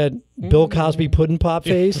 He'd do that Bill Cosby pudding pop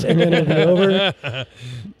face, and then it'd be over.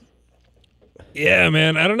 Yeah,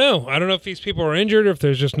 man. I don't know. I don't know if these people are injured, or if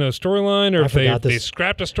there's just no storyline, or if they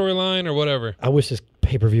scrapped a storyline, or whatever. I wish this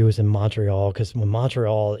pay-per-view was in Montreal, because when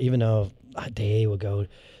Montreal, even though they would go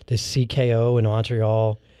to CKO in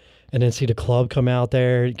Montreal, and then see the club come out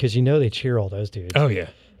there, because they cheer all those dudes. Oh yeah,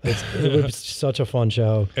 it would be such a fun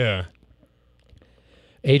show. Yeah.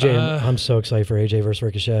 AJ, I'm so excited for AJ versus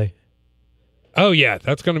Ricochet. Oh yeah,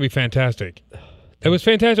 that's going to be fantastic. It was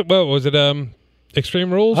fantastic. What was it?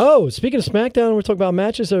 Extreme Rules. Oh, speaking of SmackDown, we're talking about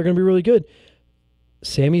matches that are going to be really good.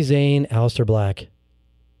 Sami Zayn, Aleister Black.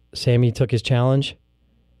 Sami took his challenge.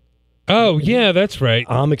 Oh yeah, that's right.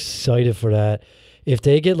 I'm excited for that. If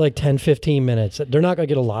they get like 10, 15 minutes, they're not going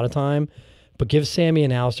to get a lot of time, but give Sami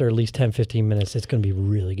and Aleister at least 10, 15 minutes. It's going to be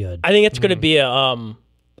really good. I think it's going to be a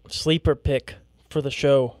sleeper pick for the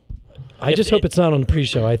show. I just hope it's not on the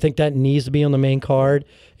pre-show. I think that needs to be on the main card,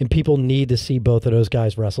 and people need to see both of those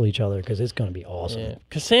guys wrestle each other because it's going to be awesome.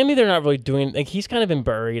 Because Sami, they're not really doing. Like, he's kind of been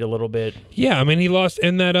buried a little bit. Yeah, I mean, he lost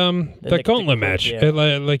in that gauntlet match. Yeah.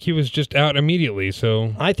 Like he was just out immediately.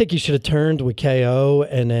 So I think he should have turned with KO,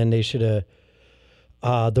 and then they should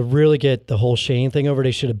have to really get the whole Shane thing over.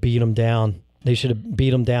 They should have beat him down. They should have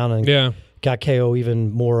beat him down and got KO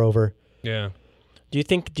even more over. Yeah. Do you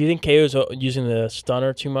think KO's using the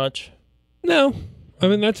stunner too much? No. I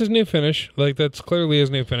mean, that's his new finish. Like, that's clearly his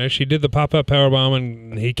new finish. He did the pop-up powerbomb,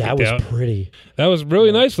 and he kicked out. That was pretty. That was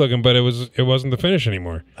really nice looking, but it wasn't the finish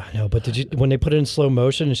anymore. I know, but when they put it in slow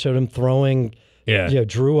motion and showed him throwing,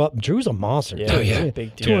 Drew up. Drew's a monster. Yeah, too.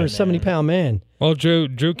 big dude, 270-pound man. Well, Drew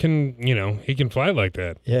can, he can fly like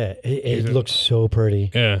that. Yeah, it looks so pretty.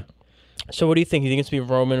 Yeah. So what do you think? You think it's going to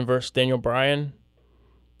be Roman versus Daniel Bryan?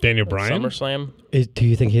 Daniel Bryan? SummerSlam? Do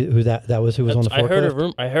you think that was who was on the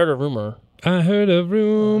forklift? I heard a rumor. I heard a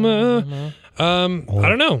rumor. I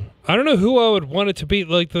don't know. I don't know who I would want it to be.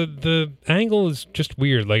 Like, the angle is just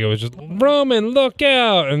weird. Like, it was just, Roman, look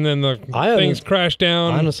out! And then the things crashed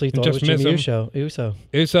down. I honestly thought it was Jimmy Uso. Uso?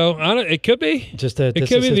 It could be. It could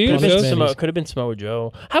be the Usos. Could have been Samoa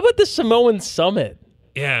Joe. How about the Samoan Summit?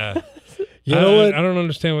 Yeah. You know what? I don't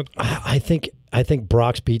understand what... I think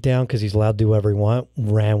Brock's beatdown, because he's allowed to do whatever he wants,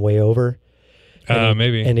 ran way over.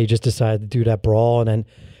 Maybe. And he just decided to do that brawl, and then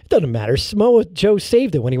it doesn't matter. Samoa Joe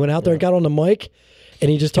saved it when he went out there and got on the mic, and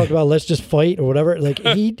he just talked about let's just fight or whatever. Like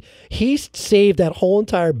he saved that whole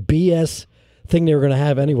entire BS thing they were going to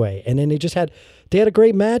have anyway. And then they had a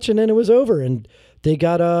great match, and then it was over, and they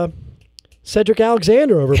got Cedric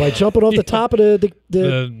Alexander over by jumping off the top of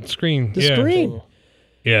the screen. The screen.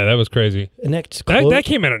 Yeah, that was crazy. And that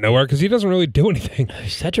came out of nowhere because he doesn't really do anything.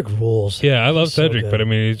 Cedric rules. Yeah, I love Cedric, but I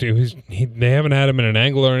mean, they haven't had him in an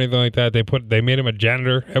angle or anything like that. They made him a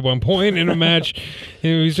janitor at one point in a match.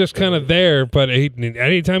 He's just kind of there, but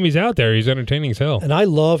anytime he's out there, he's entertaining as hell. And I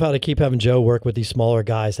love how they keep having Joe work with these smaller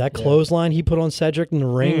guys. That clothesline he put on Cedric in the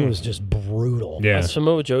ring was just brutal. Yeah,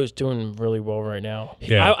 Samoa Joe's doing really well right now.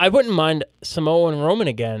 Yeah, I wouldn't mind Samoa and Roman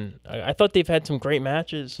again. I thought they've had some great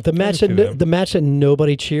matches. The match that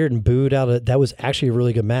nobody cheered and booed out of, that was actually a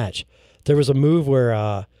really good match. There was a move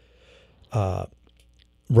where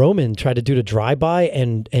Roman tried to do the drive-by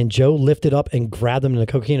and Joe lifted up and grabbed him in the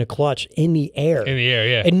coquina clutch in the air.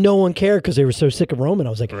 Yeah. And no one cared because they were so sick of Roman. I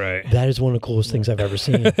was like, right. That is one of the coolest things I've ever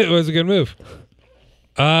seen. It was a good move.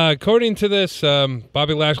 According to this,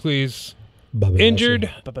 Bobby Lashley's injured.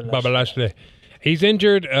 Bobby Lashley. He's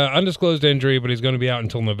injured, undisclosed injury, but he's going to be out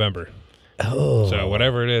until November. Oh. So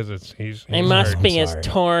whatever it is, he's it must hurt. be his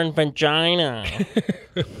torn vagina.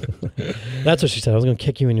 That's what she said. I was going to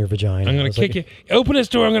kick you in your vagina. I'm going to kick you. Open this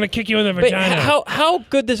door. I'm going to kick you in the vagina. How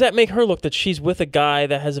good does that make her look that she's with a guy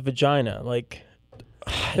that has a vagina? Like,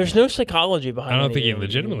 there's no psychology behind it. I don't think he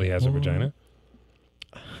legitimately has a vagina.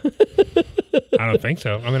 I don't think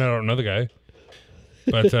so. I mean, I don't know the guy.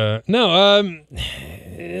 But no,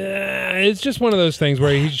 it's just one of those things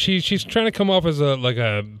where she's trying to come off as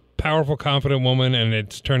a powerful, confident woman, and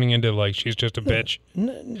it's turning into like she's just a bitch.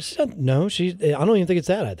 No, I don't even think it's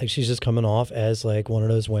that. I think she's just coming off as like one of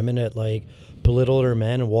those women that like belittle her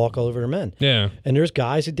men and walk all over her men. Yeah, and there's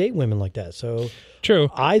guys who date women like that. So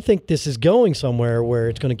true. I think this is going somewhere where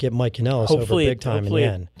it's going to get Mike Kanellis over big time in the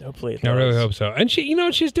end. Hopefully, I really hope so. And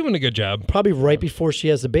she's doing a good job. Probably right before she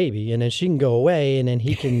has the baby, and then she can go away, and then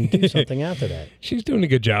he can do something after that. She's doing a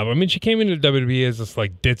good job. I mean, she came into WWE as this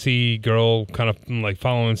like ditzy girl, kind of like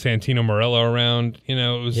following Santino Marella around. You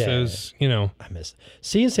know, it was I missed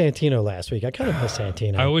seeing Santino last week. I kind of miss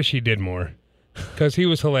Santino. I wish he did more. because he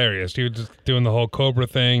was hilarious. He was just doing the whole Cobra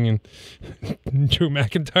thing, and Drew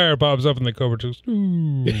McIntyre pops up in the Cobra just,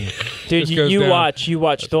 ooh. Dude, Just goes you down. watch.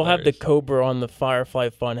 That's They'll have the hilarious. Cobra on the Firefly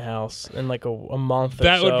Funhouse in like a month or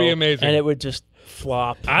That would so, be amazing. and it would just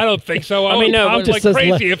flop. I don't think so. I mean, no, I'm but- like Just says,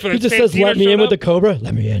 crazy let, if he just says, Santino "Let me showed in with the up. Cobra.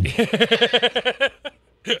 Let me in."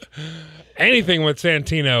 Anything with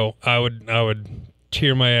Santino, I would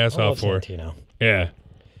cheer my ass I off love for. Santino. Yeah.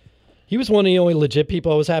 He was one of the only legit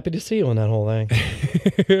people I was happy to see on that whole thing.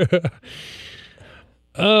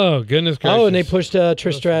 Oh, goodness gracious. Oh, and they pushed Trish else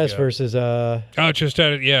we Stratus got? versus.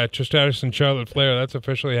 Trish Stratus and Charlotte Flair. That's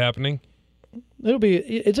officially happening. It'll be.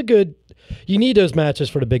 It's a good. You need those matches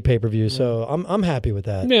for the big pay per view, so I'm happy with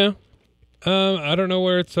that. Yeah. I don't know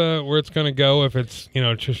where it's going to go. If it's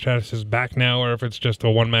Trish Stratus is back now, or if it's just a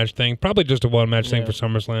one match thing. Probably just a one match thing for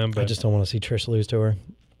SummerSlam. But I just don't want to see Trish lose to her.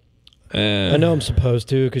 I know I'm supposed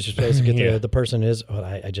to because you're supposed to get the person is. But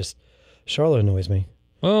I just Charlotte annoys me.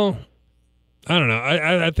 Well, I don't know.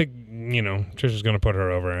 I think Trish is going to put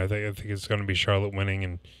her over. I think it's going to be Charlotte winning,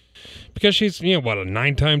 and because she's a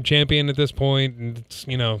 9-time champion at this point, and it's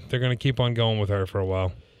they're going to keep on going with her for a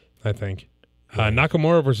while. I think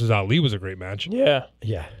Nakamura versus Ali was a great match. Yeah.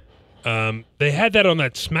 Yeah. They had that on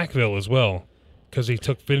that Smackville as well because he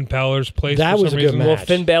took Finn Balor's place. That for was some a good reason. match. Well,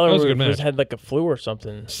 Finn Balor That was a good match. had like a flu or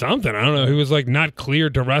something. Something, I don't know. He was like not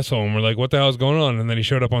cleared to wrestle, and we're like, "What the hell is going on?" And then he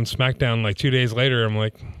showed up on SmackDown like 2 days later. I'm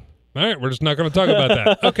like, "All right, we're just not going to talk about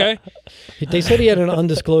that." Okay. They said he had an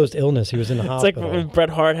undisclosed illness. He was in the It's like hospital. when Bret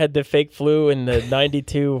Hart had the fake flu in the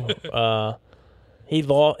 '92. He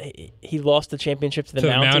lost the championship to the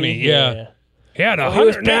Mountie. yeah. He had He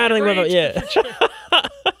was battling with him. Yeah.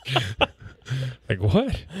 Like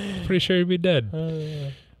what? Pretty sure he'd be dead.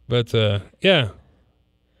 But yeah.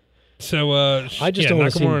 So I just don't wanna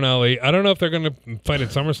Nakamura see- and Ali. I don't know if they're going to fight at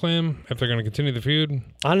SummerSlam. If they're going to continue the feud.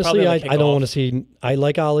 Honestly, I Probably don't kickoff. want to see. I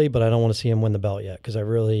like Ali, but I don't want to see him win the belt yet because I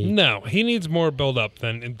really. No, he needs more build up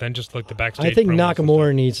than just like the backstage. I think promos and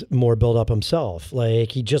Nakamura needs more build up himself.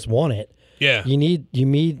 Like he just won it. stuff. Yeah. You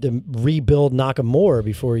need to rebuild Nakamura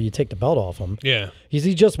before you take the belt off him. Yeah. He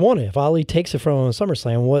just won it. If Ali takes it from him in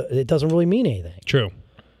SummerSlam, it doesn't really mean anything. True.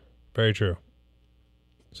 Very true.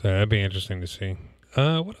 So that'd be interesting to see.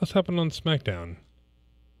 What else happened on SmackDown?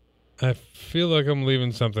 I feel like I'm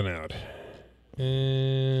leaving something out.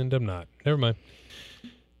 And I'm not. Never mind.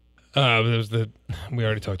 There was we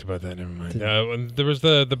already talked about that. Never mind. There was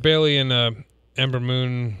the Bayley and Ember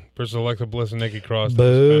Moon versus Alexa Bliss and Nikki Cross.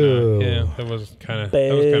 Boo. That was kind of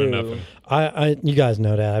nothing. You guys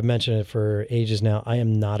know that. I've mentioned it for ages now. I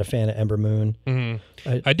am not a fan of Ember Moon.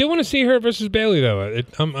 Mm-hmm. I do want to see her versus Bayley though.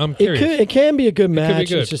 I'm curious. It can be a good could be match.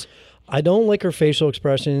 good. It's just I don't like her facial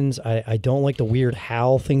expressions. I don't like the weird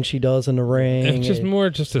howl thing she does in the ring. It's just more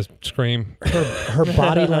just a scream. Her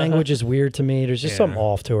body language is weird to me. There's just Yeah. something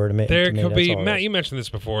off to her to me. There to me, could that's be all it Matt. is. You mentioned this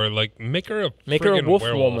before. Like make her a Make her a friggin' wolf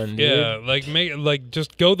werewolf. woman, dude. Yeah,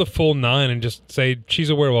 just go the full 9 and just say she's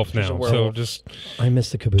a werewolf now. a werewolf. So just I miss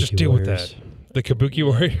the Kabuki deal with Warriors. that. The Kabuki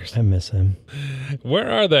Warriors. I miss him.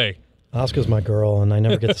 Where are they? Asuka's my girl, and I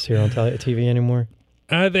never get to see her on TV anymore.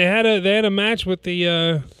 They had a match with the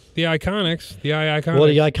Iconics. The Iconics. Well,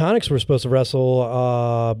 the Iconics were supposed to wrestle.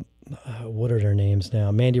 What are their names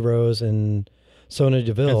now? Mandy Rose and Sonya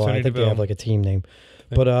Deville. And Sonya I think Deville. they have like a team name.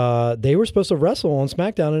 But they were supposed to wrestle on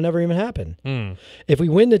SmackDown, and it never even happened. If we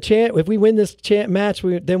win this match,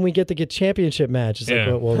 then we get to get championship match. It's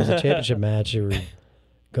Yeah. like, well, it was a championship match. You were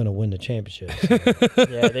gonna win the championship.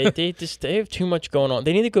 Yeah, they have too much going on.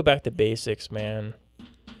 They need to go back to basics, man.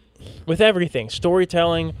 With everything,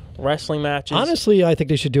 storytelling, wrestling matches. Honestly, I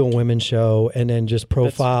think they should do a women's show and then just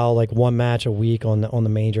profile like one match a week on the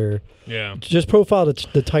major. Yeah. Just profile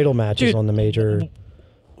the title matches Dude, on the major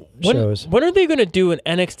shows. When are they going to do an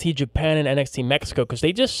NXT Japan and NXT Mexico? Because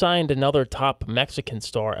they just signed another top Mexican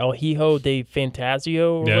star, El Hijo de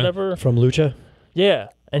Fantasio or Yeah. whatever. From Lucha. Yeah,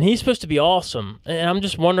 and he's supposed to be awesome. And I'm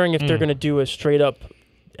just wondering if they're going to do a straight up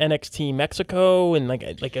NXT Mexico and like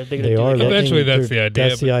are they going to They do are like Eventually, that's the idea,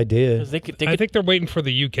 That's the but- idea. 'cause they could, I think they're waiting for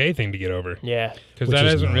the UK thing to get over yeah. because Which that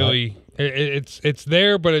is hasn't not. really. It's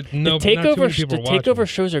there, but not too many people are watching. takeover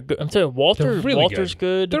shows are good. I'm telling you, They're really Walter's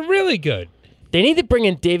good. They're really good. They need to bring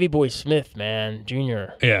in Davey Boy Smith, man,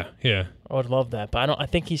 Jr. Yeah, yeah. I would love that, but I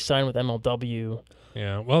think he's signed with MLW.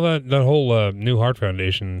 Yeah, well, that whole New Heart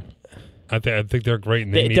Foundation, I think they're great.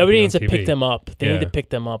 And they need WWE to needs be to on pick TV. them up. They Yeah. need to pick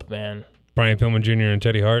them up, man. Brian Pillman Jr. and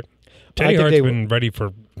Teddy Hart. Teddy think Hart's they been ready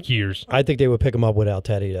for years. I think they would pick him up without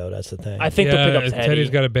Teddy, though. That's the thing. I think they'll pick up Teddy. Teddy's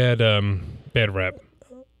got a bad rep,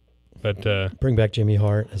 but Bring back Jimmy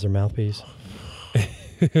Hart as their mouthpiece.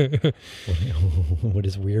 With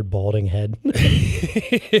his weird balding head.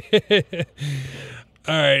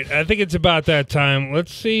 All right, I think it's about that time.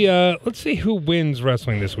 Let's see who wins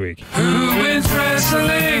wrestling this week. Who wins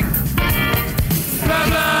wrestling? Blah,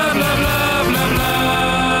 blah, blah, blah, blah,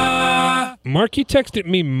 blah. Mark, you texted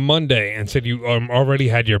me Monday and said you already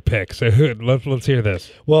had your pick. So let's hear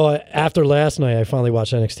this. Well, after last night, I finally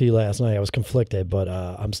watched NXT last night. I was conflicted, but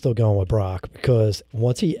I'm still going with Brock because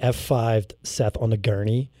once he F5'd Seth on the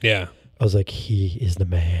gurney, Yeah. I was like, he is the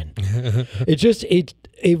man.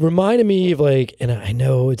 It reminded me of like, and I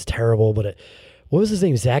know it's terrible, but what was his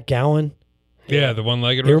name? Zach Gowen? Yeah, the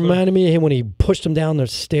one-legged It wrestler? reminded me of him when he pushed him down the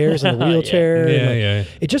stairs in a wheelchair. Yeah, and, like, yeah.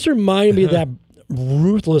 It just reminded me of that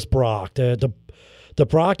ruthless Brock, the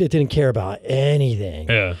Brock that didn't care about anything.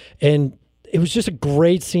 Yeah. And it was just a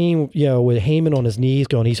great scene, with Heyman on his knees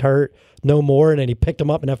going, he's hurt, no more. And then he picked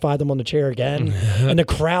him up and F5'd him on the chair again. And the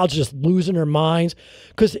crowd's just losing their minds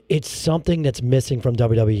because it's something that's missing from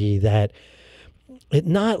WWE that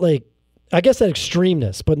not like, I guess that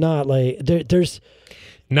extremeness, but not like, there's...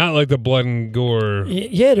 Not like the blood and gore.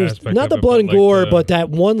 Yeah, there's aspect not of the it, blood but and like gore, the- but that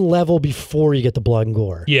one level before you get the blood and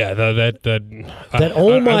gore. Yeah,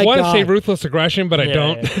 Oh my I want to say God. ruthless aggression, but I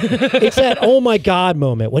don't. It's that oh my God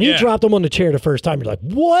moment. When he Yeah. dropped him on the chair the first time, you're like,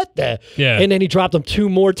 what the? Yeah. And then he dropped him 2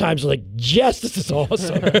 more times. You're like, yes, this is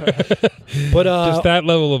awesome. But Just that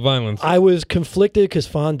level of violence. I was conflicted because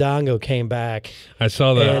Fandango came back. I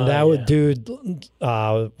saw that. And that was, dude,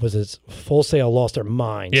 was it Full Sail lost their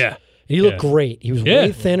minds. Yeah. He looked Yeah. great. He was Yeah.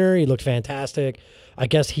 way thinner. He looked fantastic. I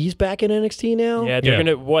guess he's back in NXT now. Yeah, they're Yeah.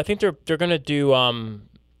 gonna. Well, I think they're gonna do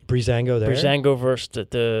Breezango there. Breezango versus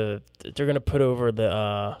they're gonna put over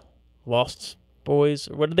the Lost Boys.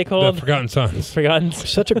 What did they call The them? Forgotten Sons. Forgotten.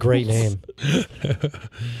 Such a great name.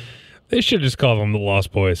 They should just call them the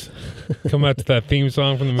Lost Boys. Come out to that theme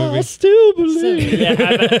song from the movie. I still believe.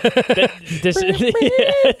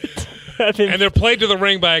 And they're played to the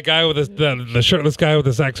ring by a guy with the shirtless guy with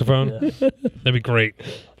a saxophone. That'd be great.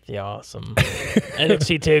 The awesome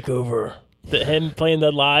NXT Takeover. Him playing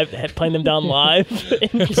them down live.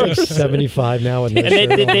 He's like 75 now, and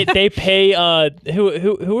And they pay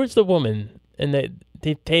who is the woman? And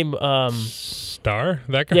they pay Star?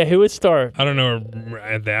 That guy? yeah, who is Star? I don't know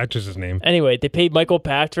the actress's name. Anyway, they paid Michael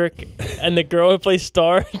Patrick and the girl who plays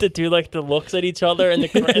Star to do like the looks at each other in the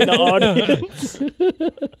audience.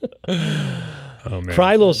 Oh man.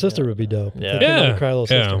 Cry Little Sister would be dope. Yeah. They came out Yeah. with Cry Little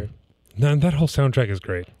Yeah. Sister. No, that whole soundtrack is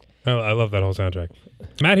great. I love that whole soundtrack.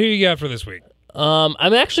 Matt, who you got for this week? I'm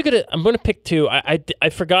gonna pick 2. I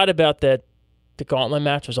forgot about that. The Gauntlet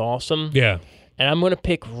match was awesome. Yeah. And I'm gonna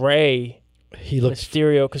pick Rey He looks.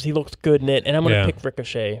 Mysterio because he looked good in it, and I'm gonna Yeah. pick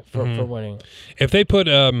Ricochet for winning. If they put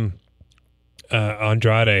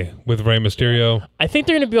Andrade with Rey Mysterio, I think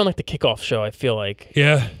they're gonna be on like the kickoff show. I feel like.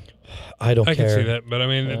 yeah, I don't I care. can see that. But I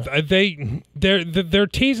mean, they're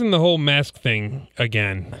teasing the whole mask thing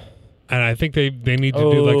again, and I think they need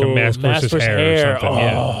to do like a mask versus hair or something.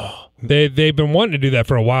 Yeah. They've been wanting to do that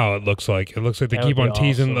for a while. It looks like they That keep would on be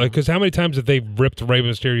teasing awesome. because how many times have they ripped Rey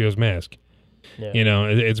Mysterio's mask? Yeah. You know,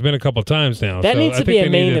 it's been a couple times now. That so needs I to think be they a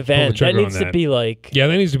need main to pull the event. That trigger on needs to be like. Yeah,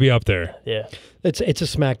 that needs to be up there. Yeah. It's a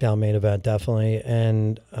SmackDown main event, definitely.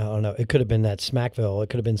 And I don't know. It could have been that Smackville. It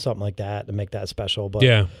could have been something like that to make that special. But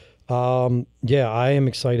Yeah, I am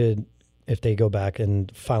excited if they go back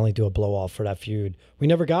and finally do a blow off for that feud. We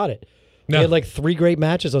never got it. No. They had like 3 great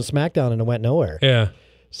matches on SmackDown and it went nowhere. yeah.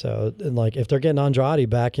 So, and like, if they're getting Andrade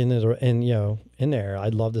back in there,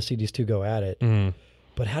 I'd love to see these 2 go at it. Mm.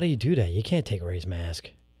 But how do you do that? You can't take Ray's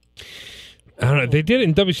mask. I don't know. They did it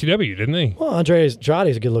in WCW, didn't they? Well, Andrade's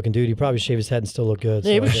a good looking dude. He probably shave his head and still look good.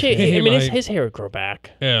 Yeah, so I but guess- I mean, might. his hair would grow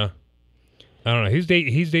back. Yeah. I don't know. He's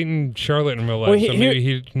dating Charlotte in real life, Well, so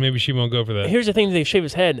maybe she won't go for that. Here's the thing: they shave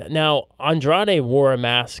his head. Now Andrade wore a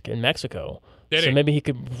mask in Mexico, Did so he? maybe he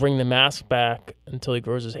could bring the mask back until he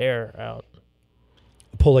grows his hair out.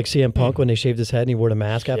 pull like CM Punk when they shaved his head and he wore the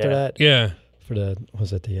mask after Yeah. that. Yeah. For the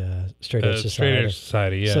Straight Edge Straight Society. Edge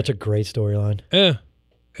Society, yeah. Such a great storyline. Yeah.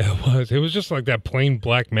 It was. It was just like that plain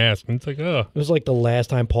black mask. And it's like, oh. It was like the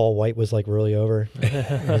last time Paul White was like really over.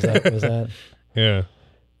 was that? Yeah.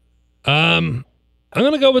 I'm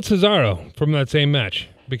going to go with Cesaro from that same match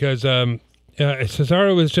because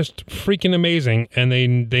Cesaro is just freaking amazing and they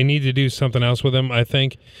need to do something else with him, I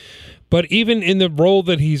think. But even in the role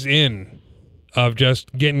that he's in of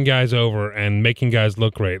just getting guys over and making guys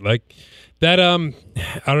look great, like that,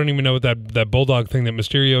 I don't even know what that bulldog thing that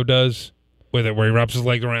Mysterio does with it, where he wraps his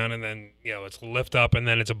leg around and then, it's lift up and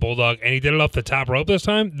then it's a bulldog. And he did it off the top rope this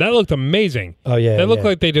time. That looked amazing. Oh, yeah. That looked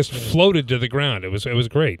like they just floated to the ground. It was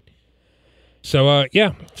great. So,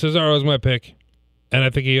 Cesaro is my pick. And I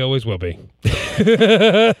think he always will be.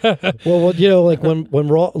 Well, you know, like when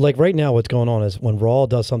Raw, like right now, what's going on is when Raw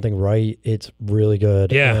does something right, it's really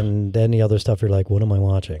good. Yeah. And then the other stuff, you're like, what am I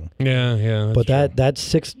watching? Yeah. But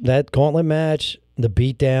that gauntlet match, the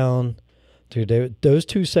beatdown, dude, those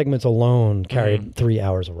two segments alone carried 3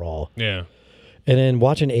 hours of Raw. Yeah. And then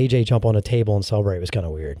watching AJ jump on a table and celebrate was kind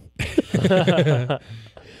of weird.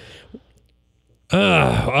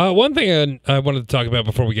 One thing I wanted to talk about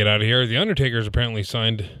before we get out of here, the Undertaker's apparently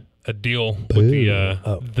signed a deal with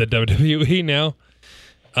the WWE now.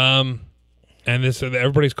 And this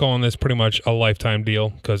everybody's calling this pretty much a lifetime deal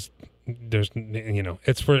because there's, you know,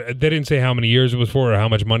 it's for, they didn't say how many years it was for or how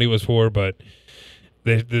much money it was for, but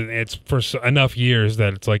it's for enough years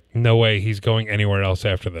that it's like no way he's going anywhere else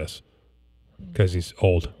after this because he's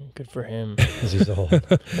old. Good for him. Because he's old.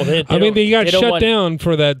 Well, they got shut down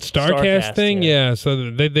for that Starcast thing. Yeah.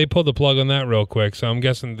 So they pulled the plug on that real quick. So I'm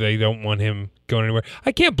guessing they don't want him going anywhere.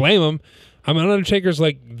 I can't blame him. I mean, Undertaker's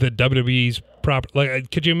like the WWE's proper.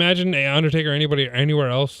 Like, could you imagine an Undertaker anywhere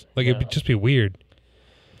else? Like, it'd just be weird.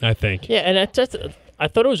 I think. Yeah, and I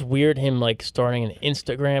thought it was weird him like starting an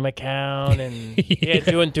Instagram account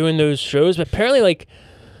and doing those shows. But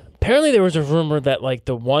apparently there was a rumor that like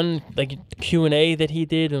the one like Q&A that he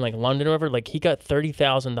did in like London or whatever, like he got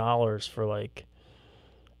 $30,000 for like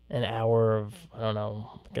an hour of, I don't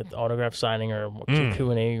know, get autograph signing or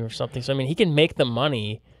Q&A or something. So I mean, he can make the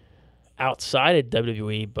money outside of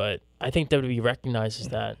WWE, but I think WWE recognizes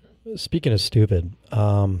that. Speaking of stupid,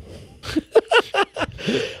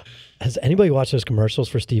 has anybody watched those commercials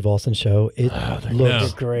for Steve Austin's show? It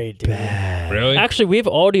looks great, dude. bad. Really? Actually, we have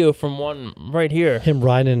audio from one right here. Him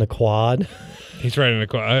riding in a quad. He's riding a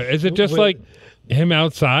quad. Is it just like him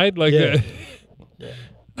outside? Like,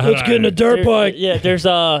 let's get in a dirt bike. Yeah, there's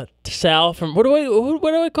Sal from what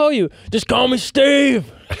do I call you? Just call me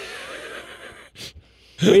Steve.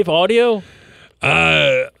 Do we have audio?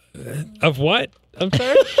 Of what? I'm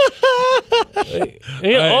sorry.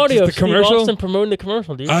 Audio. Just the commercial? Steve Austin promoting the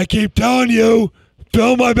commercial, dude. I keep telling you,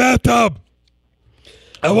 fill my bathtub.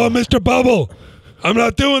 I want Mr. Bubble. I'm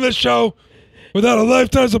not doing this show without a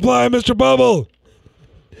lifetime supply of Mr. Bubble.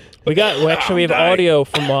 We have audio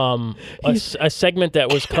from a segment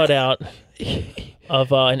that was cut out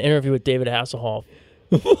of an interview with David Hasselhoff.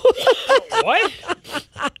 What?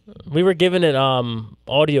 We were given an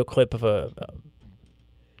audio clip of a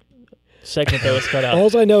segment that was cut out.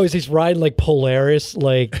 All I know is he's riding like Polaris,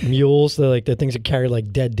 like mules, the things that carry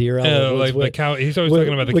like dead deer out. Like the cow. He's always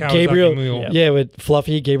talking about the Kawasaki Gabriel, mule. yeah, with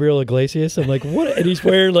Fluffy Gabriel Iglesias. I'm like, what? And he's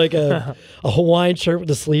wearing like a Hawaiian shirt with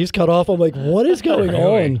the sleeves cut off. I'm like, what is going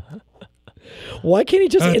on? Why can't he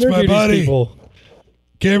just That's interview my buddy. these people?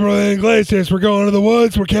 Gabriel Iglesias, we're going to the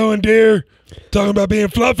woods. We're killing deer. Talking about being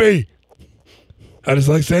fluffy. I just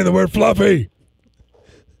like saying the word fluffy.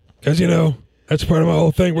 Because, you know, that's part of my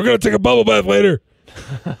whole thing. We're going to take a bubble bath later.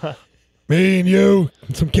 Me and you,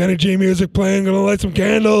 and some Kenny G music playing. Going to light some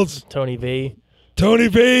candles. Tony V. Tony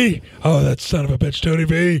V. Oh, that son of a bitch, Tony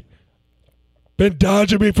V. Been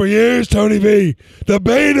dodging me for years, Tony V. The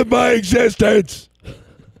bane of my existence.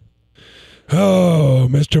 Oh,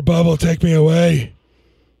 Mr. Bubble, take me away.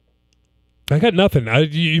 I got nothing.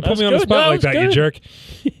 You put me on the good. spot No, like that, you good. jerk.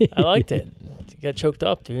 I liked it. You got choked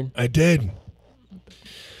up, dude. I did.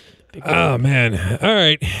 Oh, man. All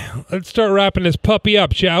right. Let's start wrapping this puppy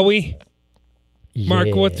up, shall we? Mark,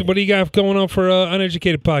 Yeah. what do you got going on for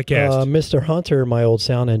Uneducated Podcast? Mr. Hunter, my old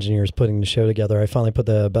sound engineer, is putting the show together. I finally put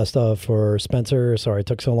the best of for Spencer. Sorry it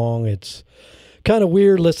took so long. It's kind of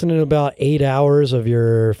weird listening to about 8 hours of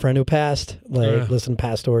your friend who passed, listen to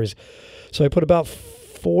past stories. So I put about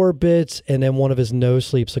 4 bits and then one of his no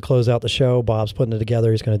sleeps to close out the show. Bob's putting it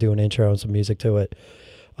together. He's going to do an intro and some music to it.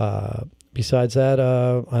 Besides that,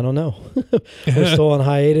 I don't know. We're still on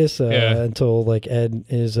hiatus until like Ed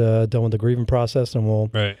is done with the grieving process, and we'll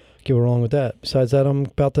get along with that. Besides that, I'm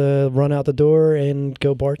about to run out the door and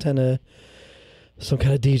go bartend some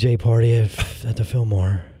kind of DJ party at the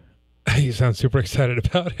Fillmore. You sound super excited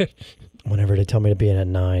about it. Whenever they tell me to be in at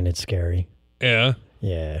 9, it's scary. Yeah.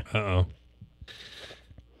 Yeah. Uh-oh.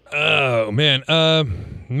 Oh, man.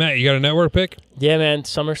 Matt, you got a network pick? Yeah, man.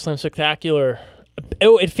 SummerSlam Spectacular.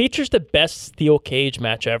 It features the best steel cage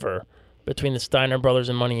match ever between the Steiner brothers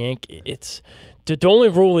and Money Inc. It's the only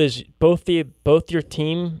rule is both your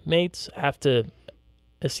teammates have to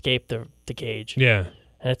escape the cage. Yeah.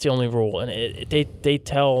 And that's the only rule. And they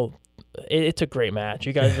tell it's a great match.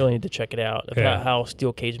 You guys really need to check it out about how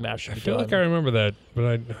steel cage match should be done. I feel like I remember that,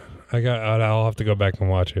 but I'll have to go back and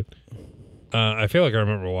watch it. I feel like I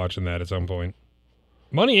remember watching that at some point.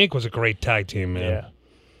 Money Inc. was a great tag team, man. Yeah.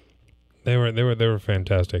 They were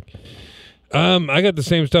fantastic. I got the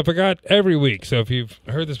same stuff I got every week. So if you've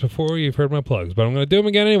heard this before, you've heard my plugs, but I'm going to do them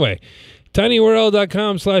again anyway.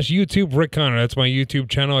 tinyurl.com/YouTube Rick Connor. That's my YouTube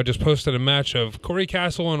channel. I just posted a match of Corey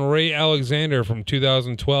Castle and Ray Alexander from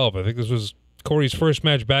 2012. I think this was Corey's first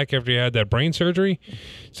match back after he had that brain surgery.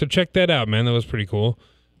 So check that out, man. That was pretty cool.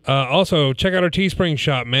 Also, check out our Teespring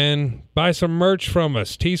shop, man. Buy some merch from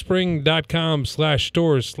us.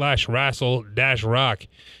 Teespring.com/stores/wrestle-rock.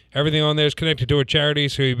 Everything on there is connected to a charity,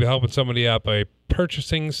 so you'll be helping somebody out by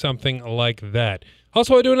purchasing something like that.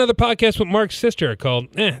 Also, I do another podcast with Mark's sister called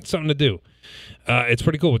Something to Do. It's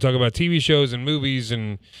pretty cool. We talk about TV shows and movies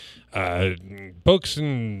and books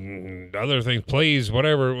and other things, plays,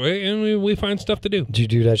 whatever, and we find stuff to do. Did you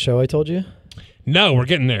do that show I told you? No, we're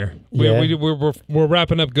getting there. Yeah. We're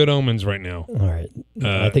wrapping up Good Omens right now. All right.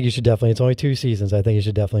 I think you should definitely. It's only 2 seasons. I think you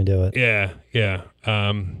should definitely do it. Yeah.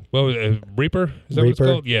 What was it, Reaper? Is that what it's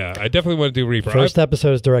Reaper. called? Yeah, I definitely want to do Reaper. First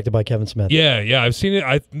episode is directed by Kevin Smith. Yeah, I've seen it.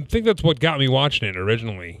 I think that's what got me watching it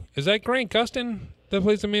originally. Is that Grant Gustin that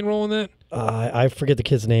plays the main role in that? I forget the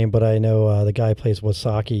kid's name, but I know the guy who plays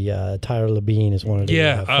Wasaki. Tyler Labine is one of the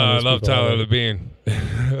I love people Tyler ever. Labine.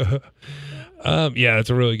 Yeah,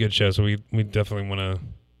 it's a really good show. So we definitely want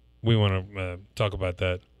to talk about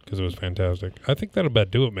that because it was fantastic. I think that'll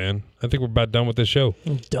about do it, man. I think we're about done with this show.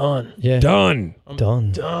 I'm done. Yeah. Done.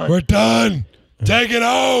 Done. We're done. Take it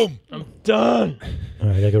home. I'm done. All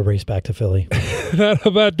right, I gotta go race back to Philly.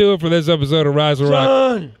 That'll about do it for this episode of Rise of Rock.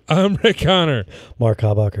 Done. I'm Rick Connor. Mark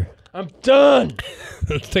Habacher. I'm done.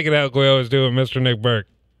 Let's take it out like we always do with Mr. Nick Burke.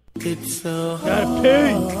 It's so Gotta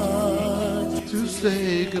pee. hard to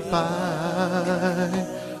say goodbye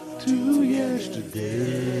to yesterday.